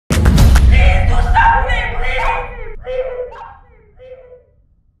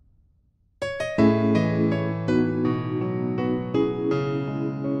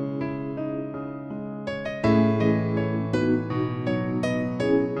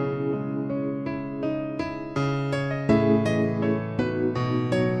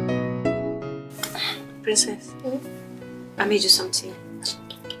Princess, I made you something.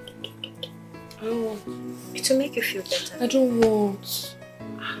 I don't want. It will make you feel better. I don't want.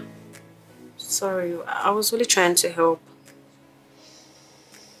 Sorry, I was really trying to help.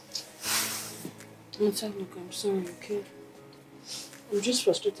 I'm sorry, okay? I'm just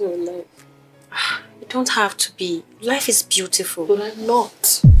frustrated with life. You don't have to be. Life is beautiful. But I'm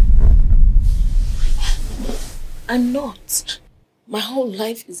not. I'm not. My whole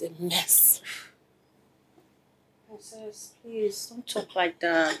life is a mess. Princess, please don't talk like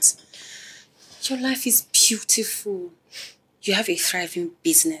that. Your life is beautiful. You have a thriving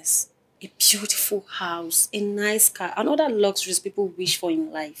business, a beautiful house, a nice car, and other luxuries people wish for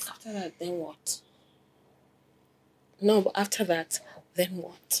in life. After that, then what? No, but after that, then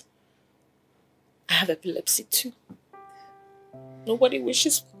what? I have epilepsy too. Nobody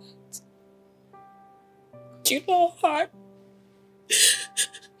wishes for that. Do you know how hard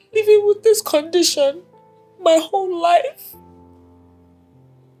living with this condition my whole life?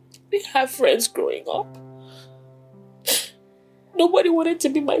 I didn't have friends growing up. Nobody wanted to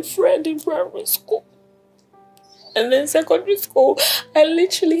be my friend in primary school. And then secondary school, I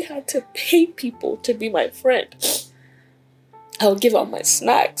literally had to pay people to be my friend. I'll give out my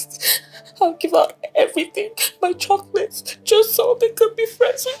snacks. I'll give out everything, my chocolates, just so they could be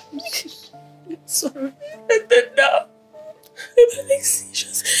friends with me. Sorry. And then now, I'm having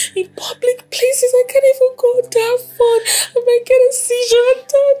seizures in public places. I can't even go to have fun. I might get a seizure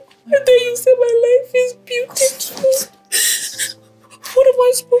attack. And then you say my life is beautiful. What am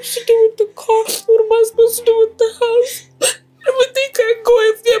I supposed to do with the car? What am I supposed to do with the house? Everything can go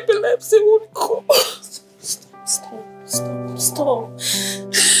if the epilepsy won't go. Stop.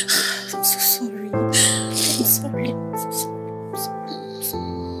 I'm so sorry. I'm sorry. I'm so sorry. I'm sorry.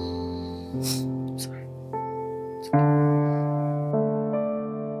 I'm sorry. It's okay.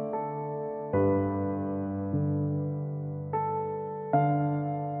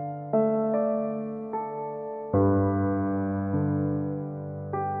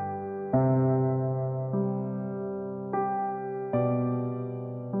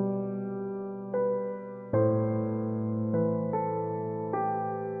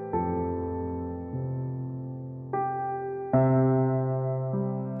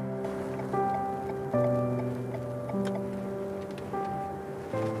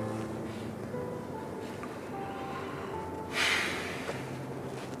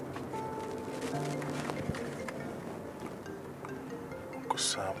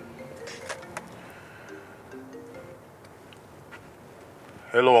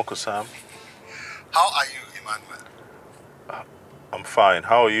 Hello, Uncle Sam. How are you, Emmanuel? I'm fine.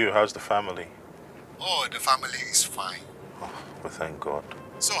 How are you? How's the family? Oh, the family is fine. Oh, well, thank God.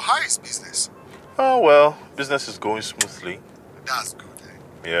 So, how is business? Oh, well, business is going smoothly. That's good,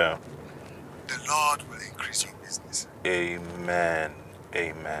 eh? Yeah. The Lord will increase your business. Amen.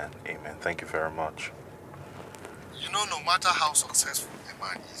 Amen. Amen. Thank you very much. You know, no matter how successful a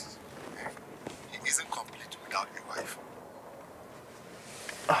man is, he isn't complete without a wife.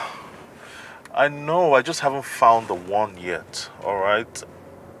 I know, I just haven't found the one yet, all right?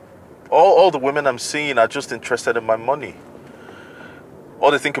 All the women I'm seeing are just interested in my money.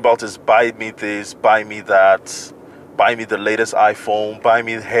 All they think about is buy me this, buy me that, buy me the latest iPhone, buy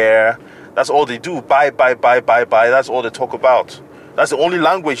me hair. That's all they do. Buy. That's all they talk about. That's the only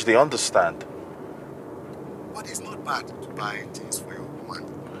language they understand. But it's not bad to buy things for your woman.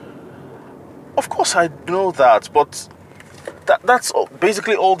 Of course I know that, but that's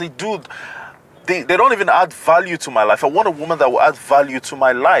basically all they do. They don't even add value to my life. I want a woman that will add value to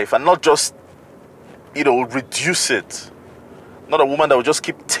my life and not just, reduce it. Not a woman that will just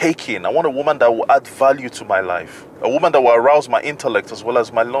keep taking. I want a woman that will add value to my life. A woman that will arouse my intellect as well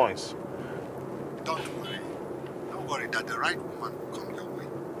as my loins. Don't worry. Don't worry that the right woman will come your way.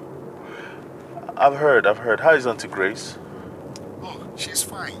 I've heard. How is Auntie Grace? Oh, she's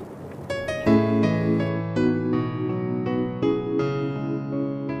fine.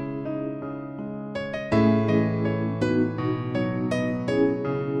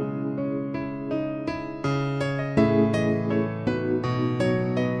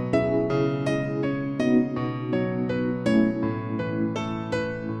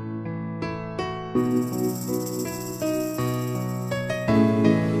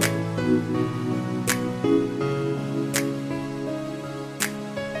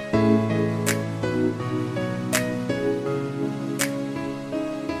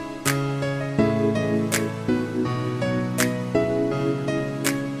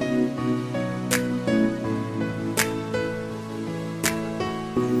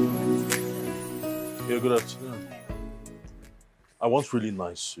 Good afternoon. I want really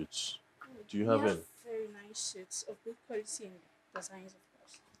nice suits. Do you have any? Very nice suits of good quality and designs, of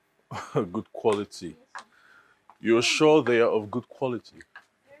course. Good quality. You're sure they are of good quality?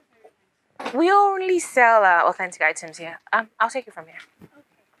 We only sell authentic items here. I'll take it from here. Okay.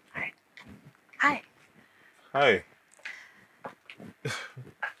 All right. Hi. Hi.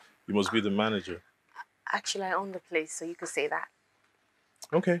 You must be the manager. Actually, I own the place, so you could say that.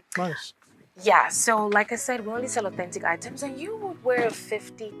 Okay, nice. Yeah, so like I said, we only sell authentic items, and you would wear a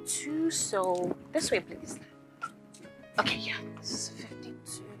 52, so this way, please. Okay, yeah, this is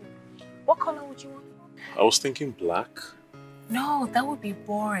 52. What color would you want? I was thinking black. No, that would be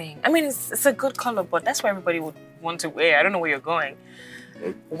boring. I mean, it's a good color, but that's what everybody would want to wear. I don't know where you're going.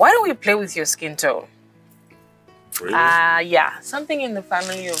 Why don't we play with your skin tone? Really? Yeah, something in the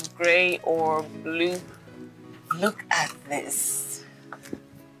family of gray or blue. Look at this.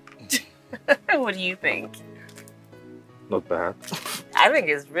 What do you think? Not bad. I think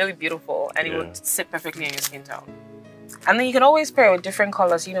it's really beautiful, and it would sit perfectly in your skin tone. And then you can always pair with different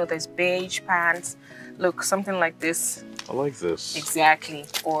colors. You know, there's beige pants. Look, something like this. I like this. Exactly.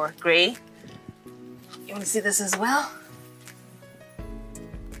 Or gray. You want to see this as well?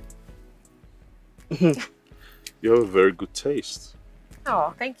 You have a very good taste.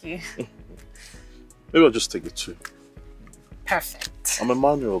 Oh, thank you. Maybe I'll just take it too. Perfect. I'm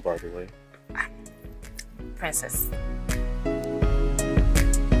Emmanuel, by the way. Princess.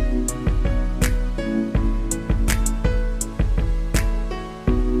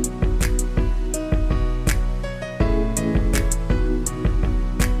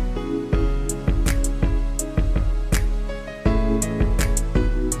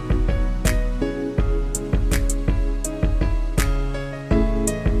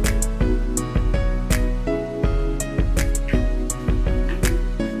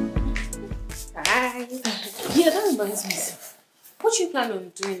 What do you plan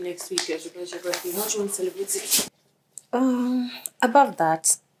on doing next week as your birthday? How do you want to celebrate it? Above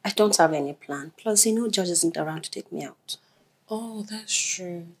that, I don't have any plan. Plus, George isn't around to take me out. Oh, that's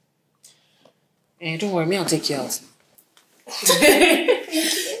true. Hey, don't worry, I'll take you out.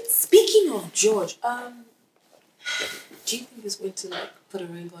 Speaking of George, do you think he's going to put a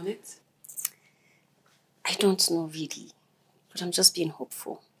ring on it? I don't know really, but I'm just being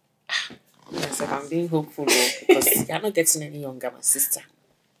hopeful. Yes, I'm being hopeful because you're not getting any younger, my sister.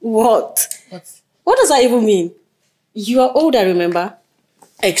 What? What does that even mean? You are older, remember?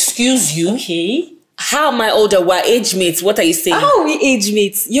 Excuse you? Okay. How am I older? We're age mates. What are you saying? How are we age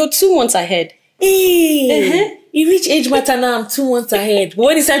mates? You're 2 months ahead. Hey, you reach age matter now. I'm 2 months ahead. But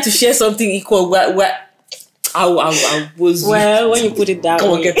when it's time to share something equal, I was. Well, when you put it that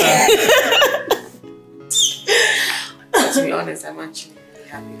come way. on, get that. But to be honest, I'm actually really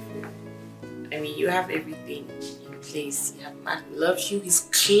happy for you. I mean, you have everything in place. You have a man who loves you. He's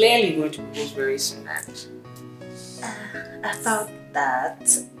clearly going to propose very soon. About that,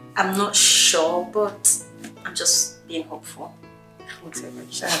 I'm not sure, but I'm just being hopeful. Whatever.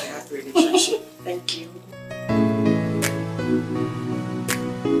 You should have a happy relationship. Thank you.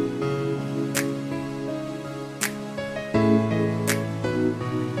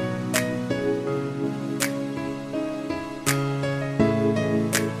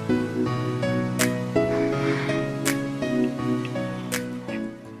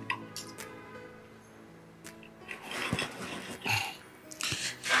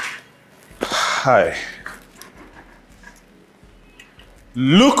 Hi.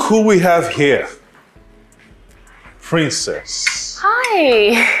 Look who we have here. Princess.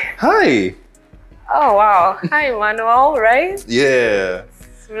 Hi. Hi. Oh, wow. Hi, Emmanuel, right? Yeah.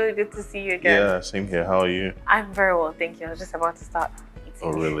 It's really good to see you again. Yeah, same here. How are you? I'm very well, thank you. I was just about to start eating.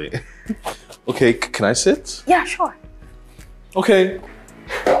 Oh, really? Okay, can I sit? Yeah, sure. Okay.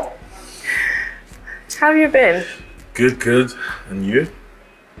 How have you been? Good, good. And you?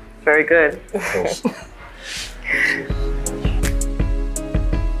 Very good. Of course.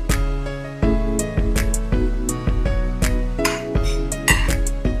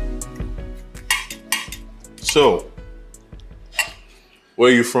 So, where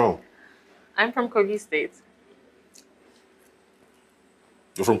are you from? I'm from Kogi State.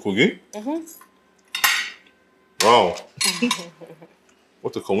 You're from Kogi? Mm-hmm. Wow.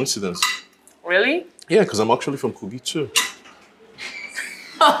 What a coincidence. Really? Yeah, because I'm actually from Kogi too.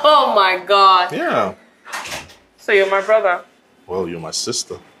 Oh my God. Yeah. So you're my brother? Well, you're my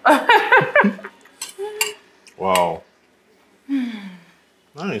sister. Wow.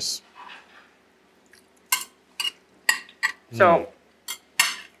 Nice. So,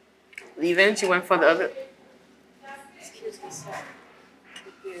 the event you went for the other... Excuse me, sir.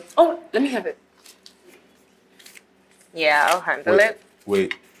 Oh, let me have it. Yeah, I'll handle it.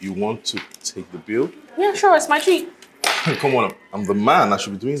 Wait. You want to take the bill? Yeah, sure, it's my treat. Come on, I'm the man. I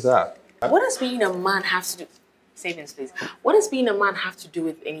should be doing that. What does being a man have to do... Savings, please. What does being a man have to do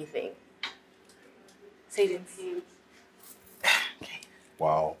with anything? Savings. Okay.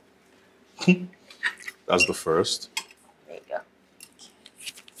 Wow. That's the first. There you go.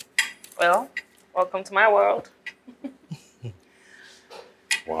 Well, welcome to my world.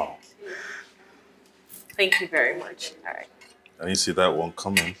 Wow. Thank you very much. All right. I didn't see that one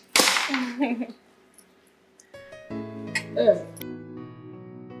coming.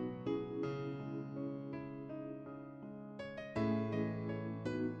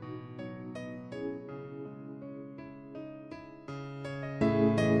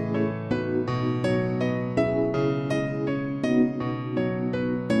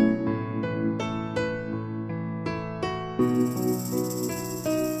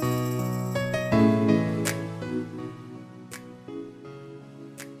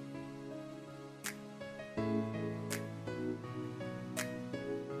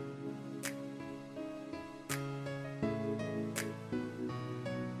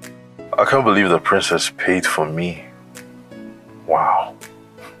 I can't believe the princess paid for me. Wow.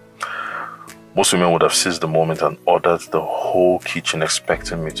 Most women would have seized the moment and ordered the whole kitchen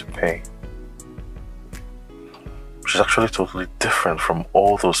expecting me to pay. She's actually totally different from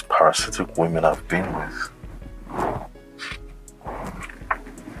all those parasitic women I've been with.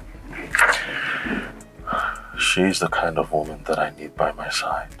 She's the kind of woman that I need by my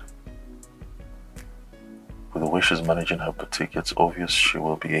side. With the way she's managing her boutique, it's obvious she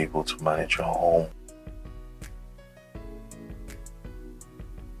will be able to manage her home.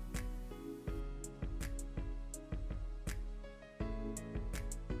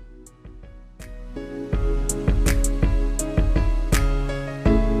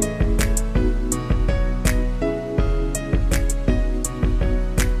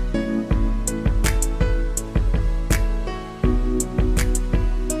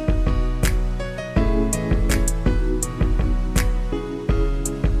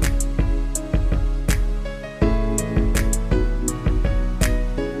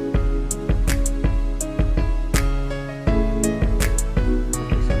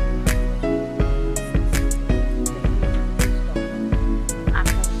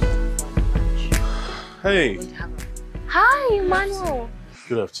 Hey. Hi, Emmanuel.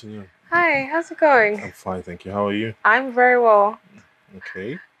 Good afternoon. Hi, how's it going? I'm fine, thank you. How are you? I'm very well.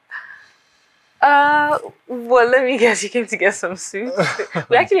 Okay. Well, let me guess, you came to get some suits.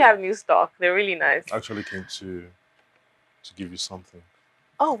 We actually have new stock. They're really nice. I actually came to give you something.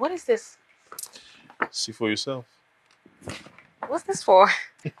 Oh, what is this? See for yourself. What's this for?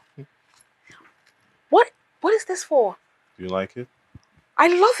 What is this for? Do you like it? I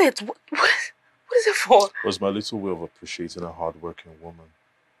love it. What is it for? It was my little way of appreciating a hard-working woman.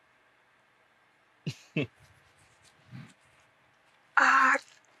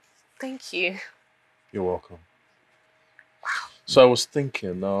 Thank you. You're welcome. Wow. So I was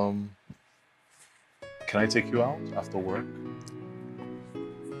thinking, can I take you out after work?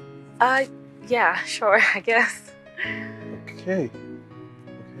 Yeah, sure, I guess. Okay.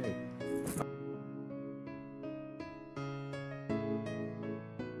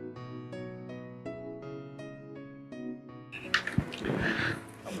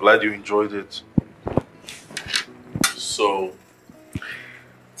 I'm glad you enjoyed it. So,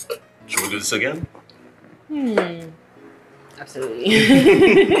 should we do this again? Absolutely.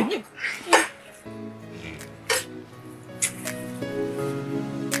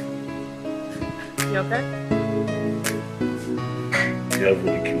 You okay? You have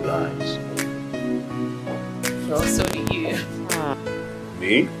really cute eyes. Well, so do you.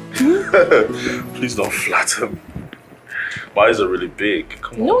 Me? Please don't flatter me. My eyes are really big.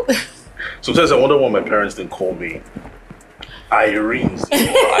 Come on. No. Sometimes I wonder why my parents didn't call me Irene.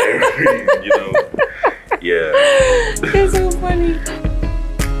 Irene, you know? Yeah. You're so funny.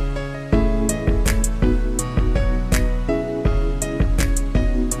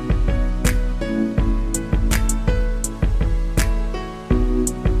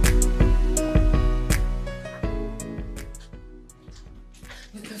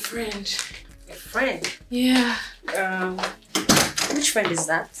 With a friend. A friend? Yeah. Which friend is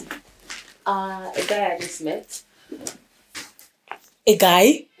that? A guy I just met. A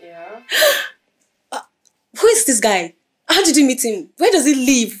guy? Yeah. Who is this guy? How did you meet him? Where does he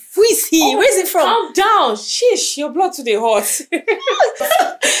live? Who is he? Where is he from? Calm down. Sheesh, your blood today hot.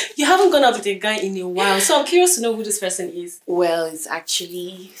 You haven't gone out with a guy in a while, so I'm curious to know who this person is. Well, it's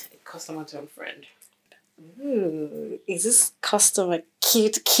actually a customer turned friend. Ooh, is this customer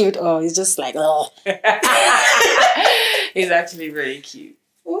cute, or is just like, oh? He's actually very cute.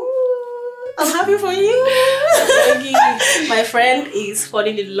 Ooh. I'm happy for you. My friend is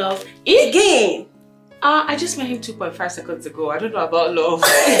falling in love again. I just met him 2.5 seconds ago. I don't know about love.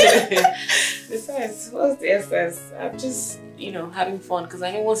 Besides, what's the essence? I'm just, having fun because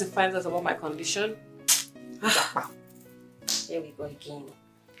I know once he finds out about my condition. Here we go again.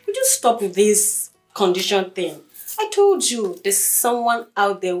 Would you stop with this condition thing? I told you there's someone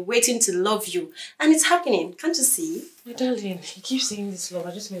out there waiting to love you, and it's happening. Can't you see? My darling, he keeps saying this love.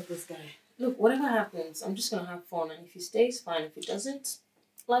 I just met this guy. Look, whatever happens, I'm just gonna have fun, and if he stays, fine. If he doesn't,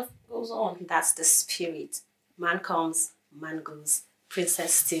 life goes on. That's the spirit. Man comes, man goes.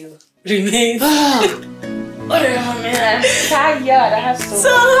 Princess still remains. Whatever, man. I'm tired. I have so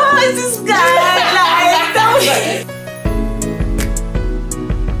how is this guy? Like, tell me.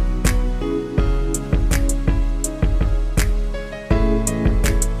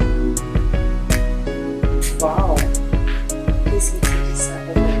 Wow. Listen to this side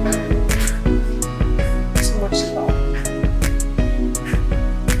of my mind. So much love.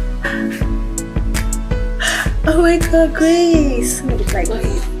 Oh my God, Grace. What is like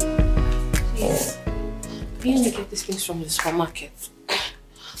Grace? Please. I need to get these things from the supermarket.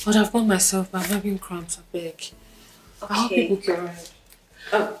 But I've bought myself, but I'm having cramps, I beg. Okay. I hope people can.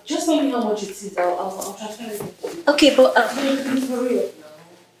 Just tell me how much it is. I'll transfer it. Okay, but Please hurry up now.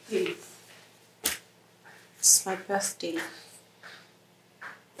 Please. it's my birthday.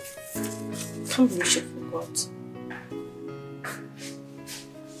 Can't believe she forgot.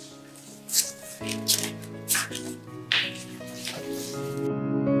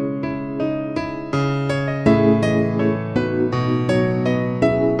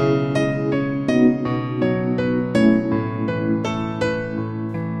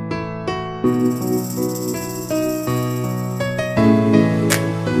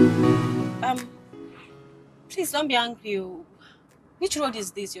 Please don't be angry. Which road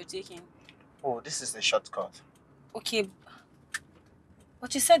is this you're taking? Oh, this is the shortcut. Okay,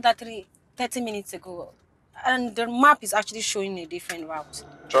 but you said that 30 minutes ago, and the map is actually showing a different route.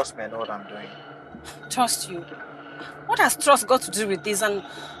 Trust me, I know what I'm doing. Trust you? What has trust got to do with this? And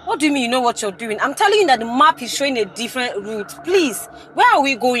what do you mean you know what you're doing? I'm telling you that the map is showing a different route. Please, where are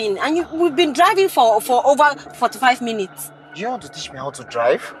we going? And we've been driving for over 45 minutes. Do you want to teach me how to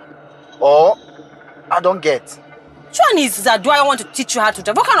drive? Or I don't get. Which one is that? Do I want to teach you how to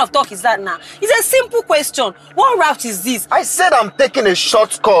drive? What kind of talk is that now? It's a simple question. What route is this? I said I'm taking a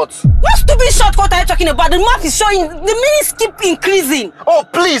shortcut. What stupid shortcut are you talking about? The map is showing, the minutes keep increasing. Oh,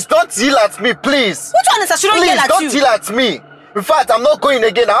 please, don't yell at me, please. Which one is that? Should I yell at you? Please, don't yell at me. In fact, I'm not going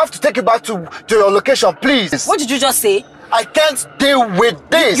again. I have to take you back to your location, please. What did you just say? I can't deal with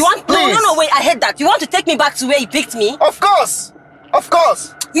this. You want? Please. No, wait, I heard that. You want to take me back to where you picked me? Of course. Of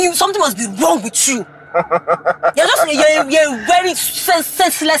course. Something must be wrong with you. You're a very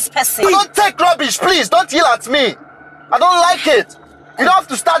senseless person. Don't take rubbish, please. Don't yell at me. I don't like it. You don't have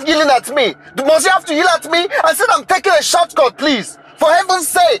to start yelling at me. Must you have to yell at me? I said I'm taking a shortcut, please. For heaven's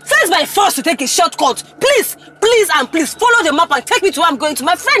sake. So it's by force to take a shortcut. Please, and please follow the map and take me to where I'm going to.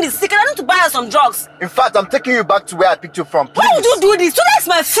 My friend is sick and I need to buy her some drugs. In fact, I'm taking you back to where I picked you from, please. Why would you do this? Today's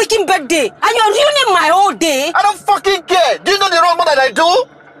my freaking birthday and you're ruining my whole day. I don't fucking care. Do you know the wrong one that I do?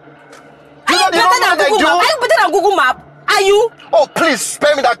 Are you better than Google Map? Are you? Oh, please,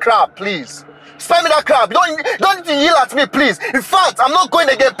 spare me that crap, please. Spare me that crap. Don't need to yell at me, please. In fact, I'm not going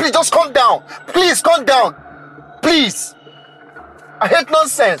again. Please, just calm down. Please, calm down. Please. I hate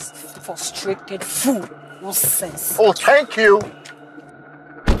nonsense. Frustrated fool. Nonsense. Oh, thank you.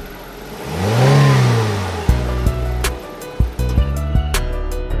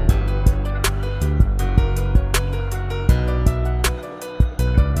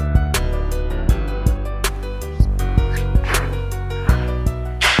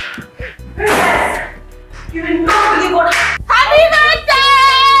 You will not believe what. Happy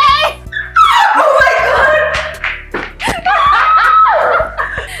birthday! Oh my God!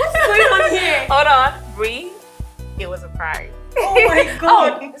 What's going on here? Hold on, breathe. It was a prize. Oh my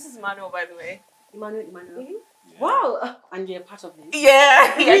God! Oh, this is Manuel, by the way. Emmanuel. Mm-hmm. Wow! And you're part of this?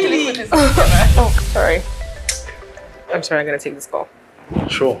 Yeah, he Really? actually put this together. Oh, sorry. I'm sorry, I'm gonna take this call.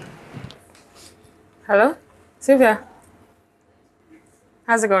 Sure. Hello? Sylvia?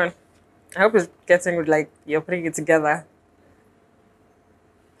 How's it going? I hope it's getting good, like you're putting it together.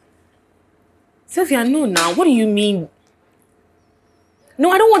 Sylvia, no now. What do you mean? No,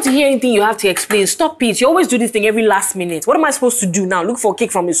 I don't want to hear anything you have to explain. Stop it. You always do this thing every last minute. What am I supposed to do now? Look for a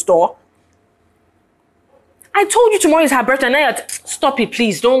cake from the store? I told you tomorrow is her birthday. Now stop it,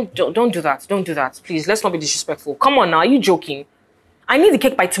 please. Don't do that. Don't do that. Please, let's not be disrespectful. Come on now. Are you joking? I need the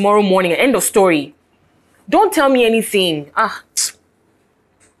cake by tomorrow morning. End of story. Don't tell me anything.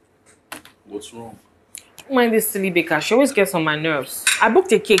 What's wrong? Don't mind this silly baker. She always gets on my nerves. I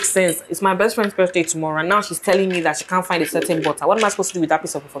booked a cake since it's my best friend's birthday tomorrow, and now she's telling me that she can't find a certain butter. What am I supposed to do with that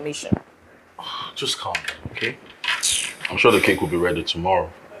piece of information? Just calm down, okay? I'm sure the cake will be ready tomorrow.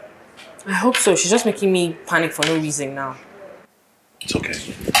 I hope so. She's just making me panic for no reason now. It's okay.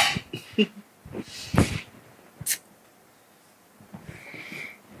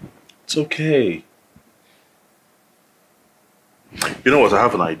 It's okay. You know what? I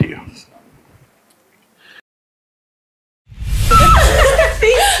have an idea.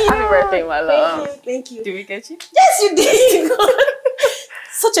 Happy birthday, my love. Thank you. Did we get you? Yes, you did.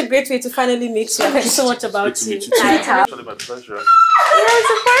 Such a great way to finally meet you. I've heard so much about you. It's actually my pleasure. Yeah, a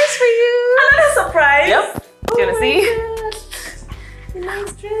surprise for you. Another surprise. Yep. Do you want to see?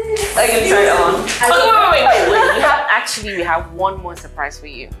 Nice dress. Are you going to try it on? Wait. We have one more surprise for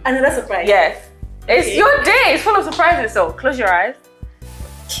you. Another surprise? Yes. It's your day. It's full of surprises, so close your eyes.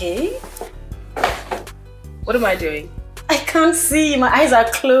 Okay. What am I doing? I can't see. My eyes are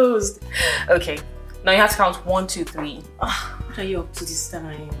closed. Okay. Now you have to count 1, 2, 3. What are you up to this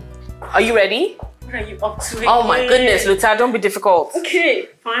time? Are you ready? What are you up to? Oh my goodness, Luther, don't be difficult. Okay,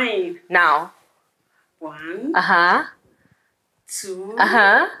 fine. Now. 1. 2.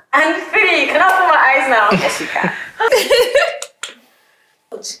 And 3. Can I open my eyes now? Yes, you can.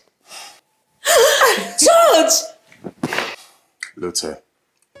 George! Luther,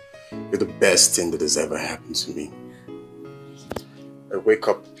 you're the best thing that has ever happened to me. I wake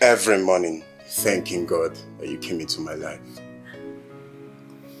up every morning thanking God that you came into my life.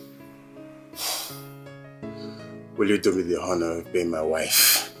 Will you do me the honor of being my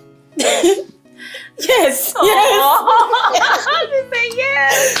wife? Yes! Yes! You say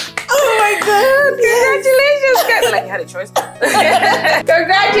yes! Oh my God! Congratulations, guys! Like you had a choice.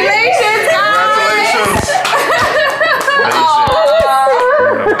 Congratulations, guys!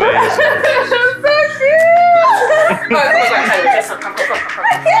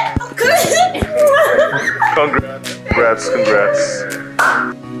 Congrats. Congrats.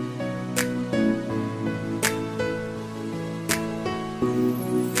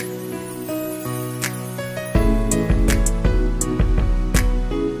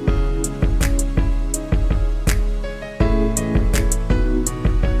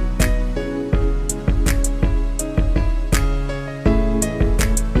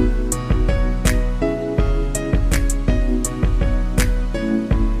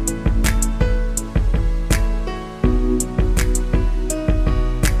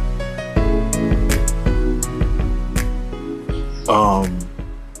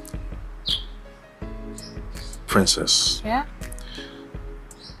 Princess. Yeah?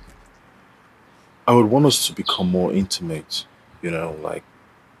 I would want us to become more intimate, you know, like,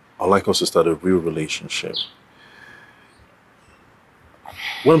 I'd like us to start a real relationship.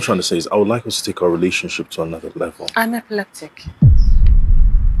 What I'm trying to say is I would like us to take our relationship to another level. I'm epileptic.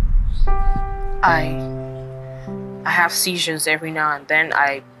 I have seizures every now and then.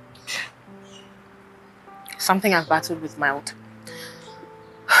 Something I've battled with my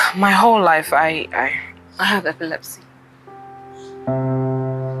whole life. I have epilepsy.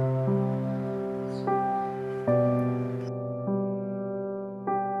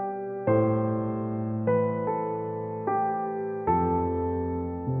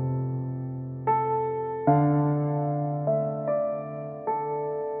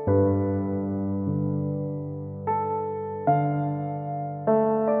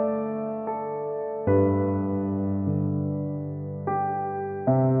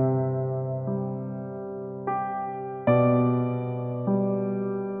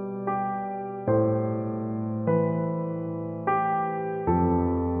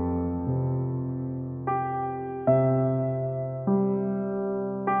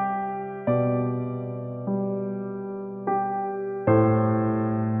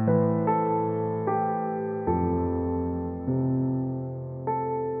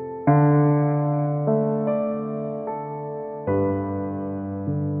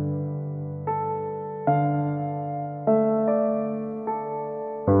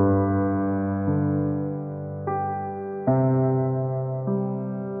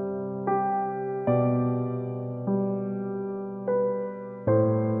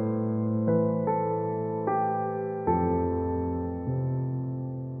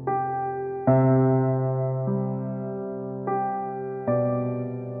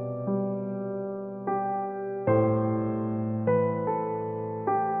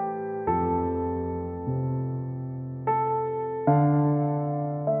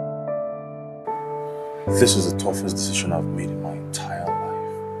 This is the toughest decision I've made in my entire life.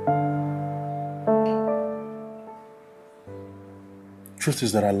 Truth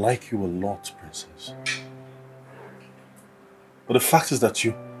is that I like you a lot, Princess. But the fact is that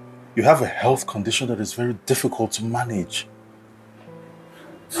you have a health condition that is very difficult to manage.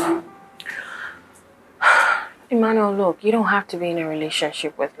 Emmanuel, look, you don't have to be in a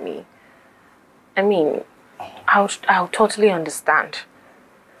relationship with me. I mean, I'll totally understand.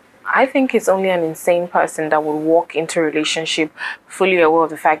 I think it's only an insane person that would walk into a relationship fully aware of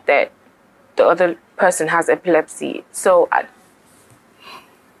the fact that the other person has epilepsy. So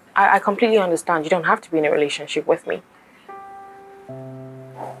I completely understand. You don't have to be in a relationship with me.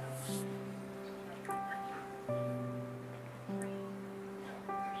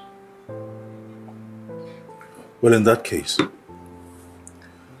 Well, in that case,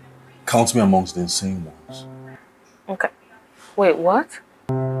 count me amongst the insane ones. Okay. Wait, what?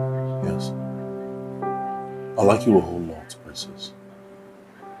 Yes. I like you a whole lot, Princess.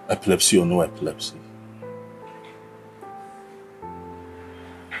 Epilepsy or no epilepsy.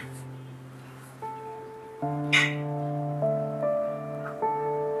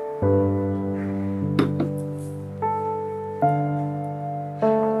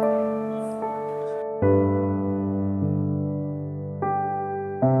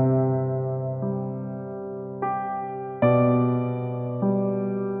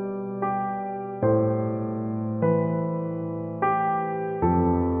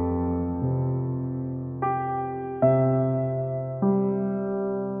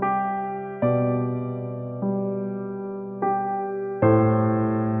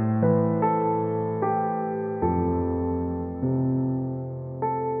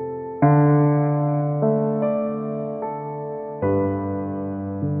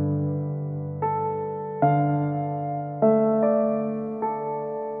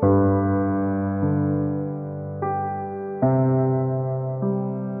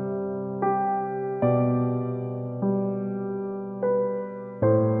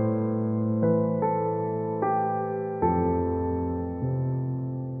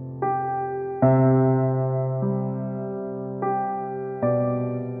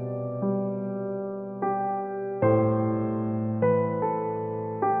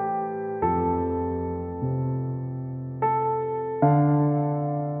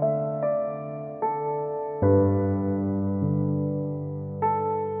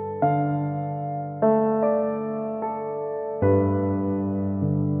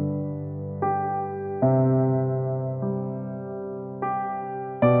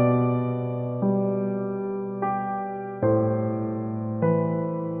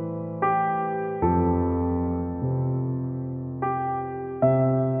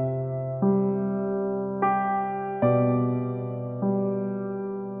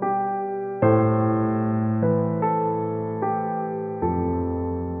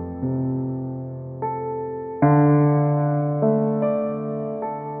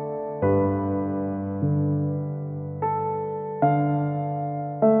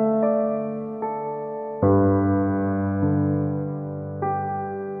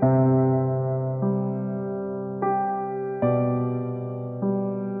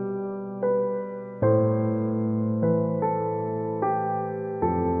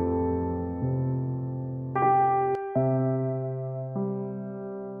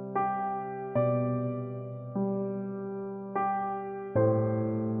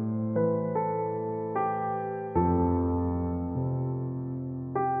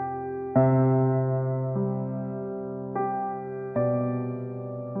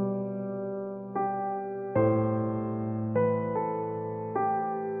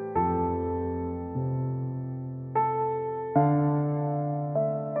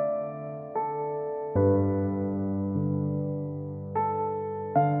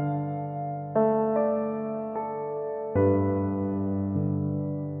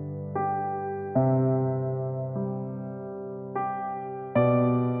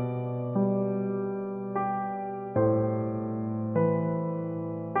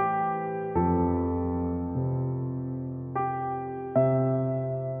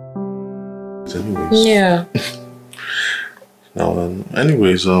 Anyways. Yeah.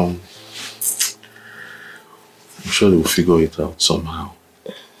 Anyways, I'm sure they'll figure it out somehow.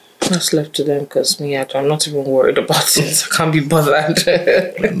 That's left to them because me, I'm not even worried about it. I can't be bothered.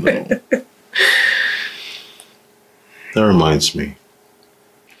 That reminds me.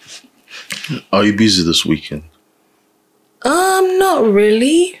 Are you busy this weekend? Not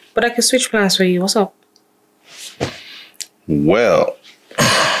really. But I can switch plans for you. What's up? Well,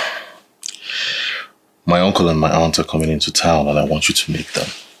 my uncle and my aunt are coming into town and I want you to meet them.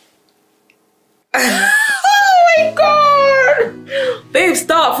 Oh my god! Babe,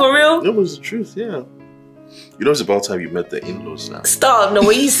 stop, for real? It was the truth, yeah. You know it's about time you met the in-laws now. Stop. No,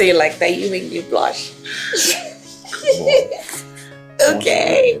 when you say it like that, you make me blush.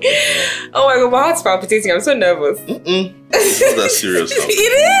 Okay. Oh my god, my heart's palpitating. I'm so nervous. It's not that serious now.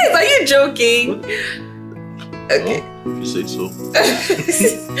 It is. Are you joking? Okay. Well, if you say so.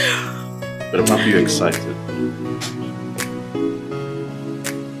 But I'm happy you're excited.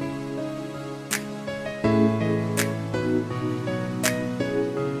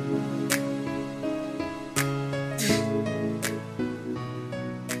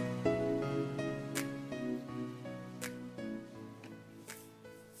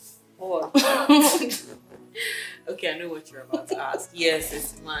 Okay, I know what you're about to ask. Yes,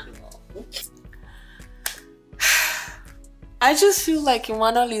 it's Emmanuel. I just feel like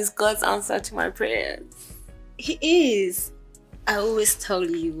Emmanuel is God's answer to my prayers. He is. I always tell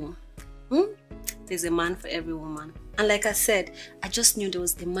you, there's a man for every woman. And like I said, I just knew there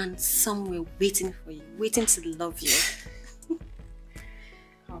was a man somewhere waiting for you, waiting to love you. I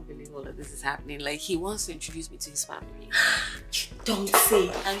can't believe all of this is happening. Like, he wants to introduce me to his family. Don't say.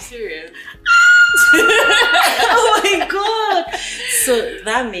 I'm serious. Oh my god! So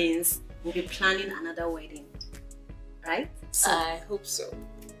that means we'll be planning another wedding, right? So, I hope so.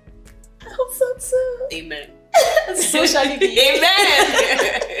 I hope so too. Amen. So shall it be.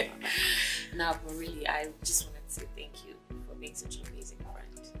 Amen. Nah, but really, I just wanted to say thank you for being such an amazing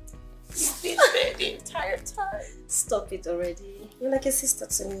friend. You've been there the entire time. Stop it already. You're like a sister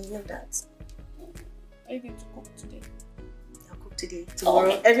to me, you know that. I need to cook today. I'll cook today,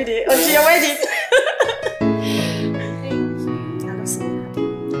 tomorrow, every day until your wedding. Thank you. I love seeing you happy.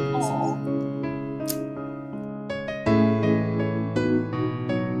 Aww.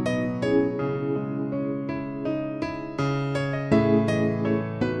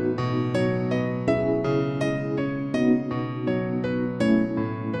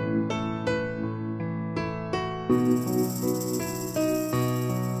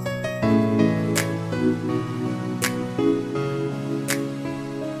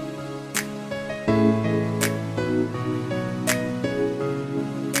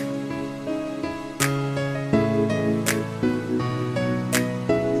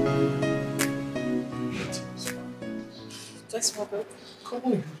 Come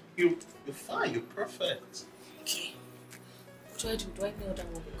on, you're fine, you're perfect. Okay. What do I do? Do I kneel down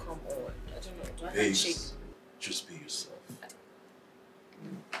when we come, or I don't know? Do I shake? Just be yourself.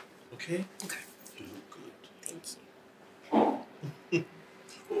 Okay? Okay. You look good. Thank you.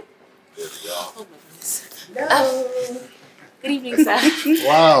 There we are. Oh my goodness. Hello. Good evening, sir.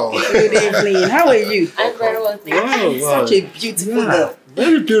 Wow. Good evening. How are you? I'm very well, thank you. Wow. Such a beautiful girl.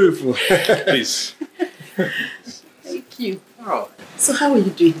 Very beautiful. Please. Thank you. Wow. So how are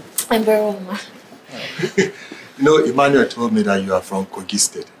you doing? I'm very well, ma. You know, Emmanuel told me that you are from Kogi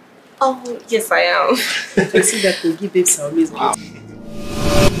State. Oh, yes, I am. I see that Kogi babes are amazing. Wow.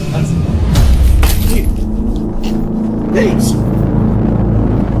 Babes!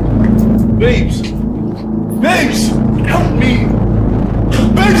 Babes! Babes! Help me!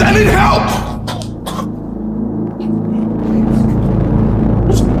 Babes, I need help!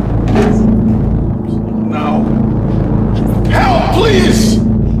 Now. Help, please!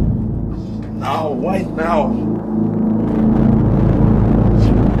 Now, why now?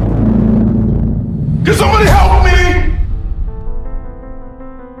 Can somebody help me?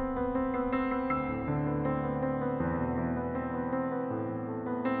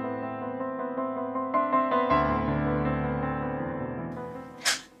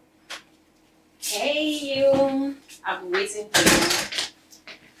 Hey you. I've been waiting for you.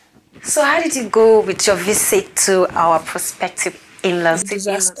 So how did it go with your visit to our prospective in-laws?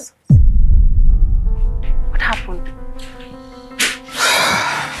 Disaster. What happened?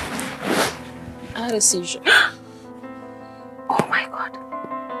 I had a seizure. Oh my god.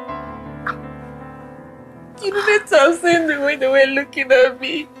 You didn't have seen the way they were looking at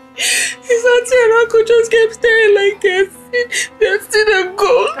me. His auntie and uncle just kept staring like they're still a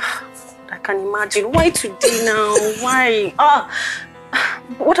gold. I can imagine. Why today now? Why?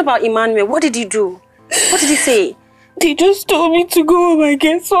 What about Emmanuel? What did he do? What did he say? They just told me to go home and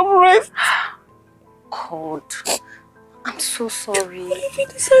get some rest. God, I'm so sorry. What if he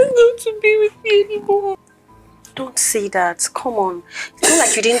decides not to be with me anymore? Don't say that. Come on. It's not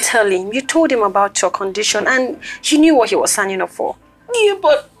like you didn't tell him. You told him about your condition and he knew what he was signing up for. Yeah,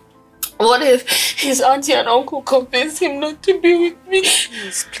 but what if his auntie and uncle convinced him not to be with me?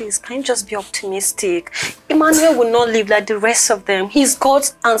 Please, can you just be optimistic? Emmanuel will not live like the rest of them. He's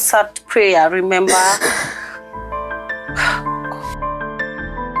God's answered prayer, remember?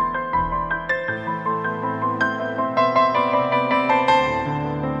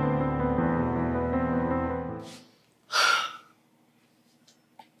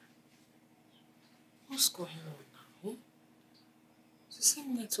 What's going on now? It's the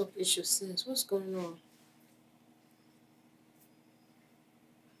same network issue since. What's going on?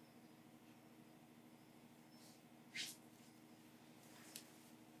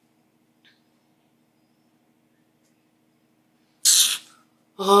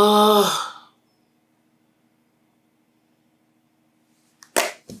 Oh.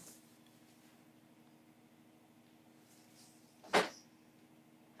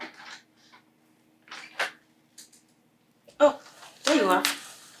 Oh, there you are.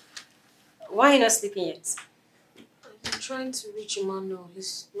 Why are you not sleeping yet? I'm trying to reach Emmanuel.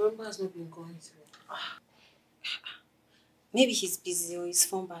 His number has not been going through. Maybe he's busy or his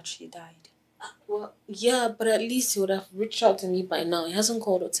phone battery died. Well, yeah, but at least he would have reached out to me by now. He hasn't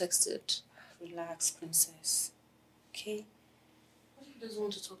called or texted. Relax, princess. Okay? What if he doesn't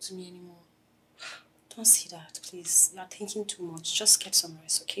want to talk to me anymore? Don't say that, please. You are thinking too much. Just get some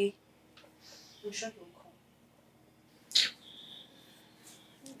rest, okay? I'm sure he'll call.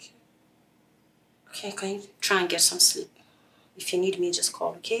 Okay. Okay, can you try and get some sleep? If you need me, just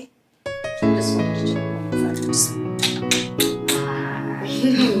call, okay? Just wanted to check on your friends.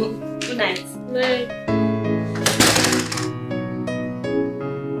 Good night. Night.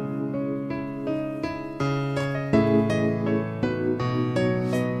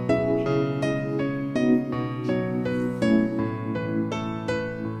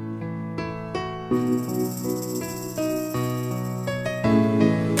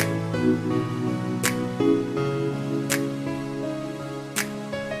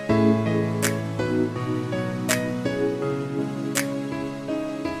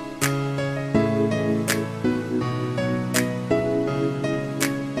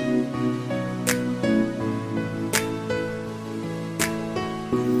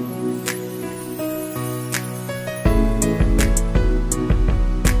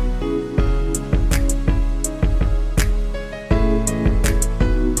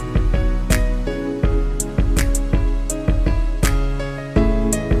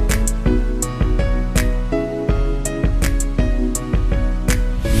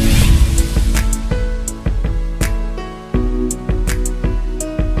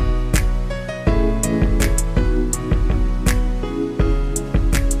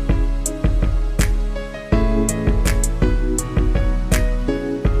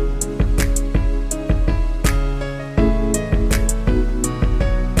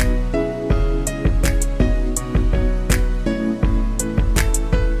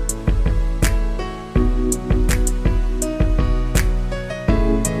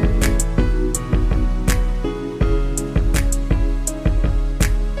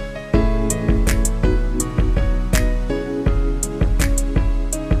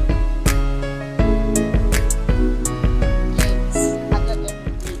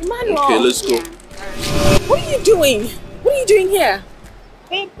 Let's go. What are you doing? What are you doing here?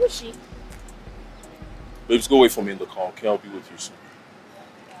 Hey, Pushy. Babes, go wait for me in the car, okay? I'll be with you soon.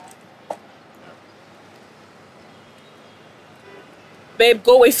 Babe,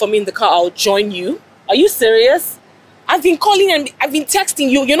 go wait for me in the car. I'll join you. Are you serious? I've been calling and I've been texting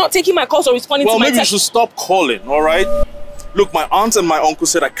you. You're not taking my calls or responding to my text. Well, maybe you should stop calling, all right? Look, my aunt and my uncle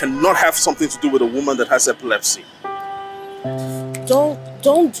said I cannot have something to do with a woman that has epilepsy. Don't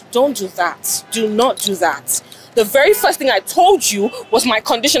do that. Do not do that. The very first thing I told you was my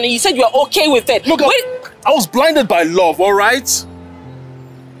condition and you said you were okay with it. Look, I was blinded by love, all right?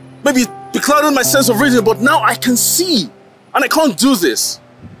 Maybe it beclouded my sense of reason, but now I can see. And I can't do this.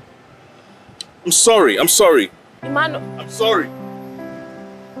 I'm sorry. Emmanuel. I'm sorry.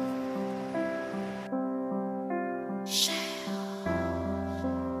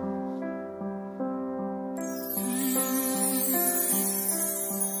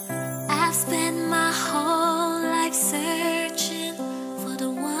 I've spent my whole life searching for the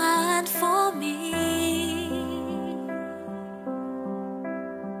one for me.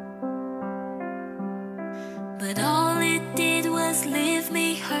 But all it did was leave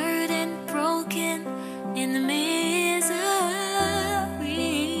me hurt and broken in the misery.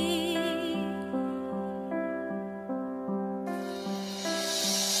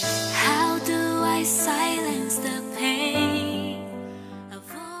 How do I silence the pain of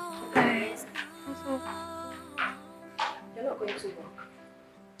always known? You're not going to work.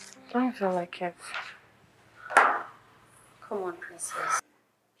 I don't feel like it. Come on, princess.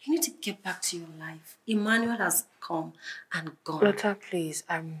 You need to get back to your life. Emmanuel has come and gone. Lotta, please.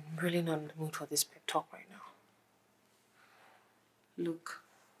 I'm really not in the mood for this pep talk right now. Look,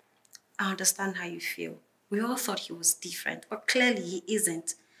 I understand how you feel. We all thought he was different, but clearly he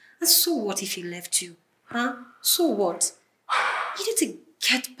isn't. And so what if he left you? Huh? So what? You need to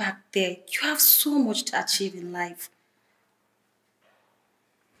Get back there. You have so much to achieve in life.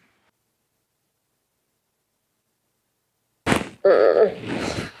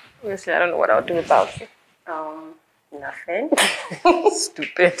 Honestly, I don't know what I'll do without you. Nothing.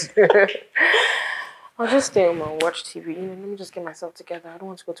 Stupid. I'll just stay home and watch TV. You know, let me just get myself together. I don't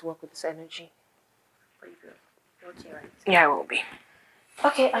want to go to work with this energy. You're okay, right? Yeah, I will be.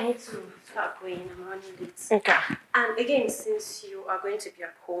 Okay, I need to start going. I'm running late. Okay. And again, since you are going to be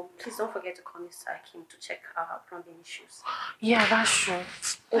at home, please don't forget to call Mr. Akim to check our plumbing issues. Yeah, that's true.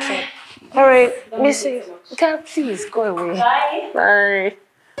 Okay. All right, Missy. Dad, please go away. Bye. Bye.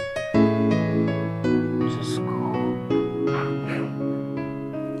 Just go.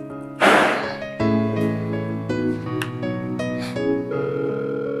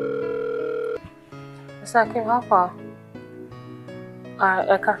 Mr. Akim, how far?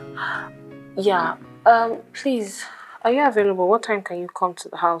 Yeah. Please, are you available? What time can you come to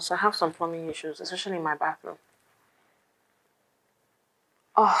the house? I have some plumbing issues, especially in my bathroom.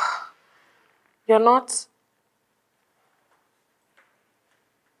 Oh, you're not?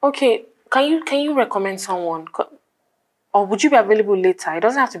 Okay, can you recommend someone? Or would you be available later? It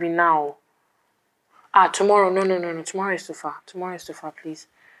doesn't have to be now. Tomorrow. No. Tomorrow is too far. Tomorrow is too far, please.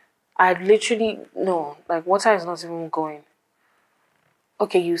 I literally, no. Like, water is not even going.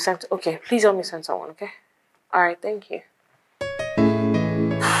 Okay, you sent, okay. Please help me send someone, okay? All right, thank you.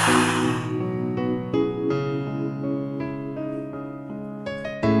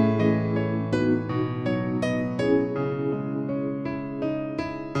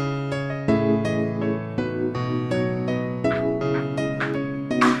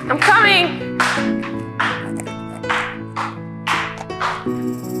 I'm coming!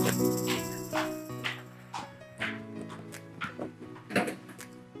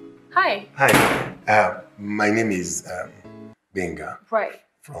 Hi. Hi. My name is Benga. Right.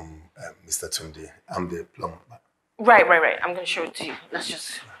 From Mr. Tunde. I'm the plumber. Right. I'm gonna show it to you. Let's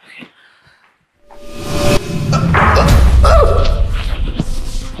just. Okay.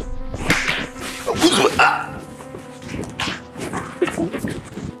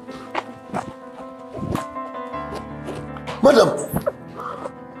 Madam!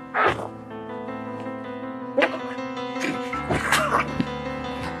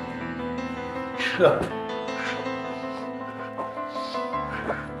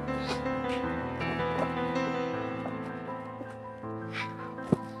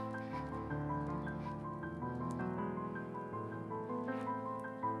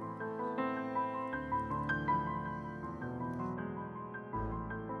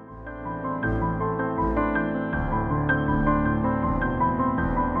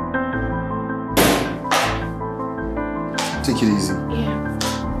 Take it easy. Yeah.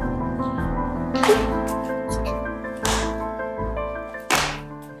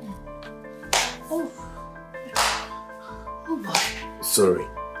 Oh boy. Sorry.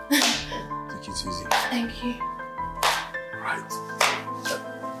 Take it easy. Thank you. Right.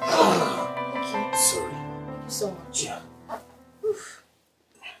 Thank you. Sorry. Thank you so much. Yeah.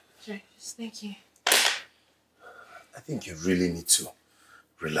 Sure, just thank you. I think you really need to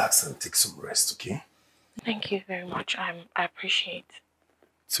relax and take some rest, okay? Thank you very much. I appreciate.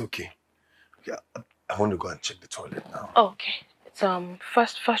 It's okay. Yeah, I want to go and check the toilet now. Oh, okay. It's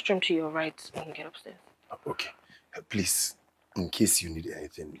first room to your right. You can get upstairs. Okay. Please, in case you need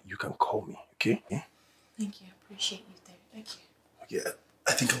anything, you can call me, okay? Yeah? Thank you. I appreciate you there. Thank you. Okay,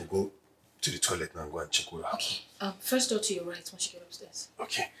 I think I'll go to the toilet now and go and check what happens. Okay. First door to your right once you get upstairs.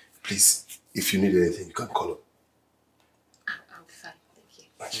 Okay. Please, if you need anything, you can call up. I'll be fine. Thank you.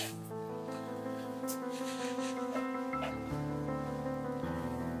 Okay.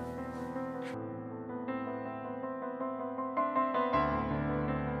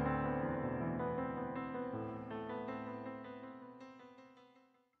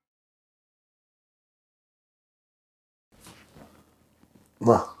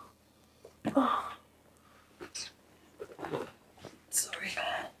 Ma. Oh. Sorry.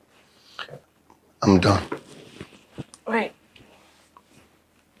 I'm done. Right.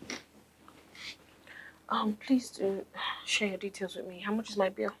 Please do share your details with me. How much is my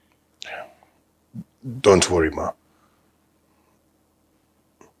bill? Don't worry, Ma.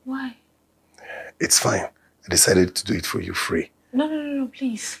 Why? It's fine. I decided to do it for you free. No,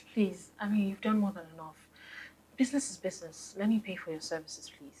 please. I mean, you've done more than enough. Business is business. Let me pay for your services,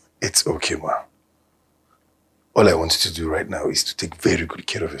 please. It's okay, Ma. All I want you to do right now is to take very good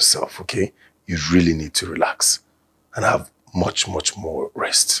care of yourself, okay? You really need to relax and have much more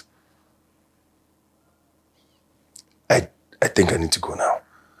rest. I think I need to go now.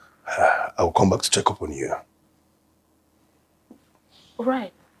 I'll come back to check up on you.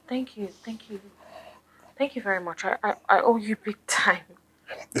 Right. Thank you. Thank you. Thank you very much. I owe you big time.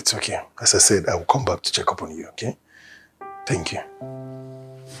 It's okay. As I said, I will come back to check up on you, okay? Thank you.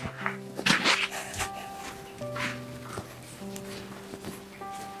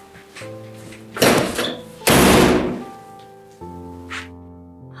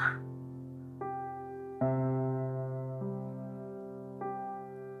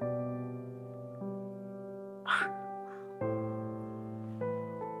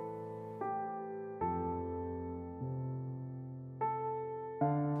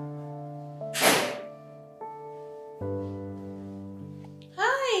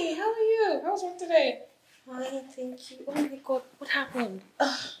 Fine, thank you. Oh my God, what happened?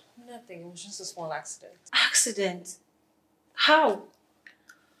 Nothing. It was just a small accident. Accident? How?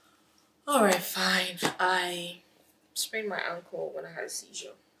 Alright, fine. I sprained my ankle when I had a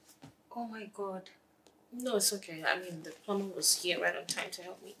seizure. Oh my God. No, it's okay. I mean, the plumber was here right on time to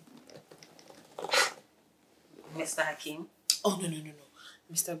help me. Mr. Hakim? Oh, no.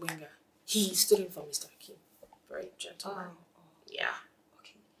 Mr. Benga. He stood in for Mr. Hakim. Very gentle. Oh. Yeah.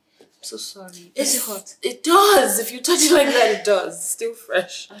 I'm so sorry. Is it hot? It does. If you touch it like that, it does. It's still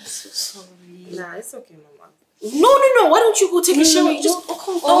fresh. I'm so sorry. Nah, it's okay, Mama. No. Why don't you go take a shower?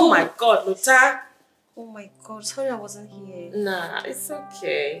 Oh my God, Lota. Oh my God. Sorry I wasn't here. Nah, it's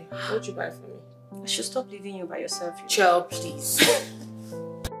okay. What would you buy for me? I should stop leaving you by yourself. Child, please.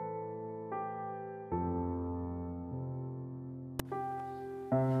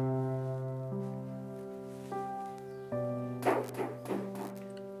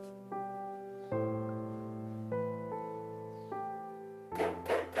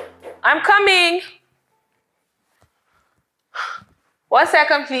 I'm coming. 1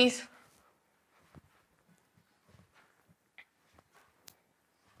 second, please.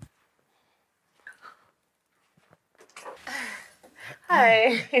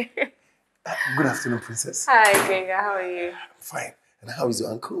 Hi. Good afternoon, Princess. Hi, Genga. How are you? Fine. And how is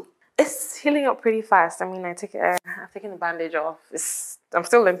your ankle? It's healing up pretty fast. I mean, I've taken the bandage off. I'm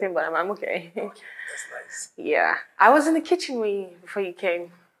still limping, but I'm okay. Okay, that's nice. Yeah. I was in the kitchen before you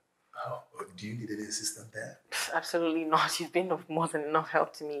came. Oh, do you need any assistance there? Absolutely not. You've been of more than enough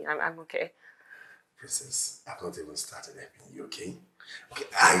help to me. I'm okay. Princess, I've not even started helping you, okay? Okay,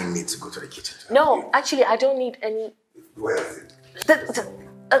 I need to go to the kitchen to help No, you. actually, I don't need any... Where is it?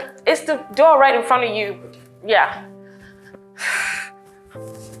 It's the door right in front of you. Yeah.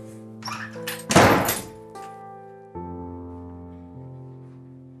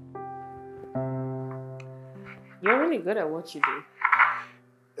 You're really good at what you do.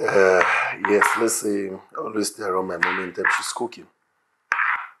 Yes, let's say I always stay around my mom anytime she's cooking.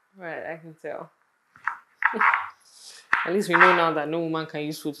 Right, I can tell. At least we know now that no woman can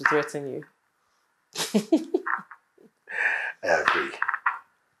use food to threaten you. I agree.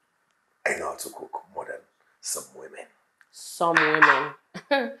 I know how to cook more than some women. Some women.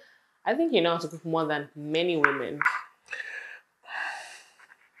 I think you know how to cook more than many women.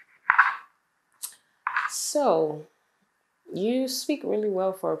 So, you speak really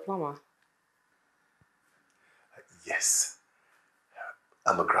well for a plumber. Yes.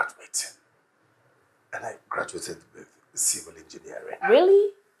 I'm a graduate. And I graduated with civil engineering.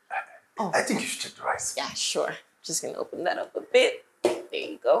 Really? I think you should check the rice. Yeah, sure. Just gonna open that up a bit. There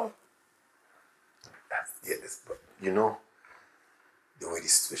you go. Yes, but you know, the way the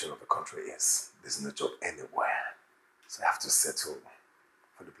situation of the country is, there's no job anywhere. So I have to settle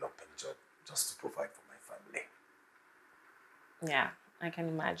for the block-paying job just to provide for my family. Yeah, I can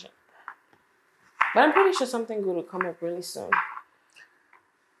imagine. But I'm pretty sure something good will come up really soon.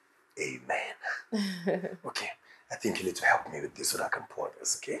 Amen. Okay, I think you need to help me with this so that I can pour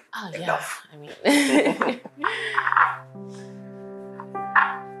this, okay? Oh, yeah. Enough. I mean...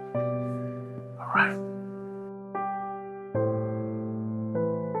 All right.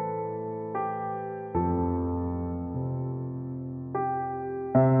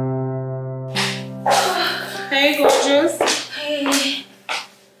 Hey, gorgeous. Hey.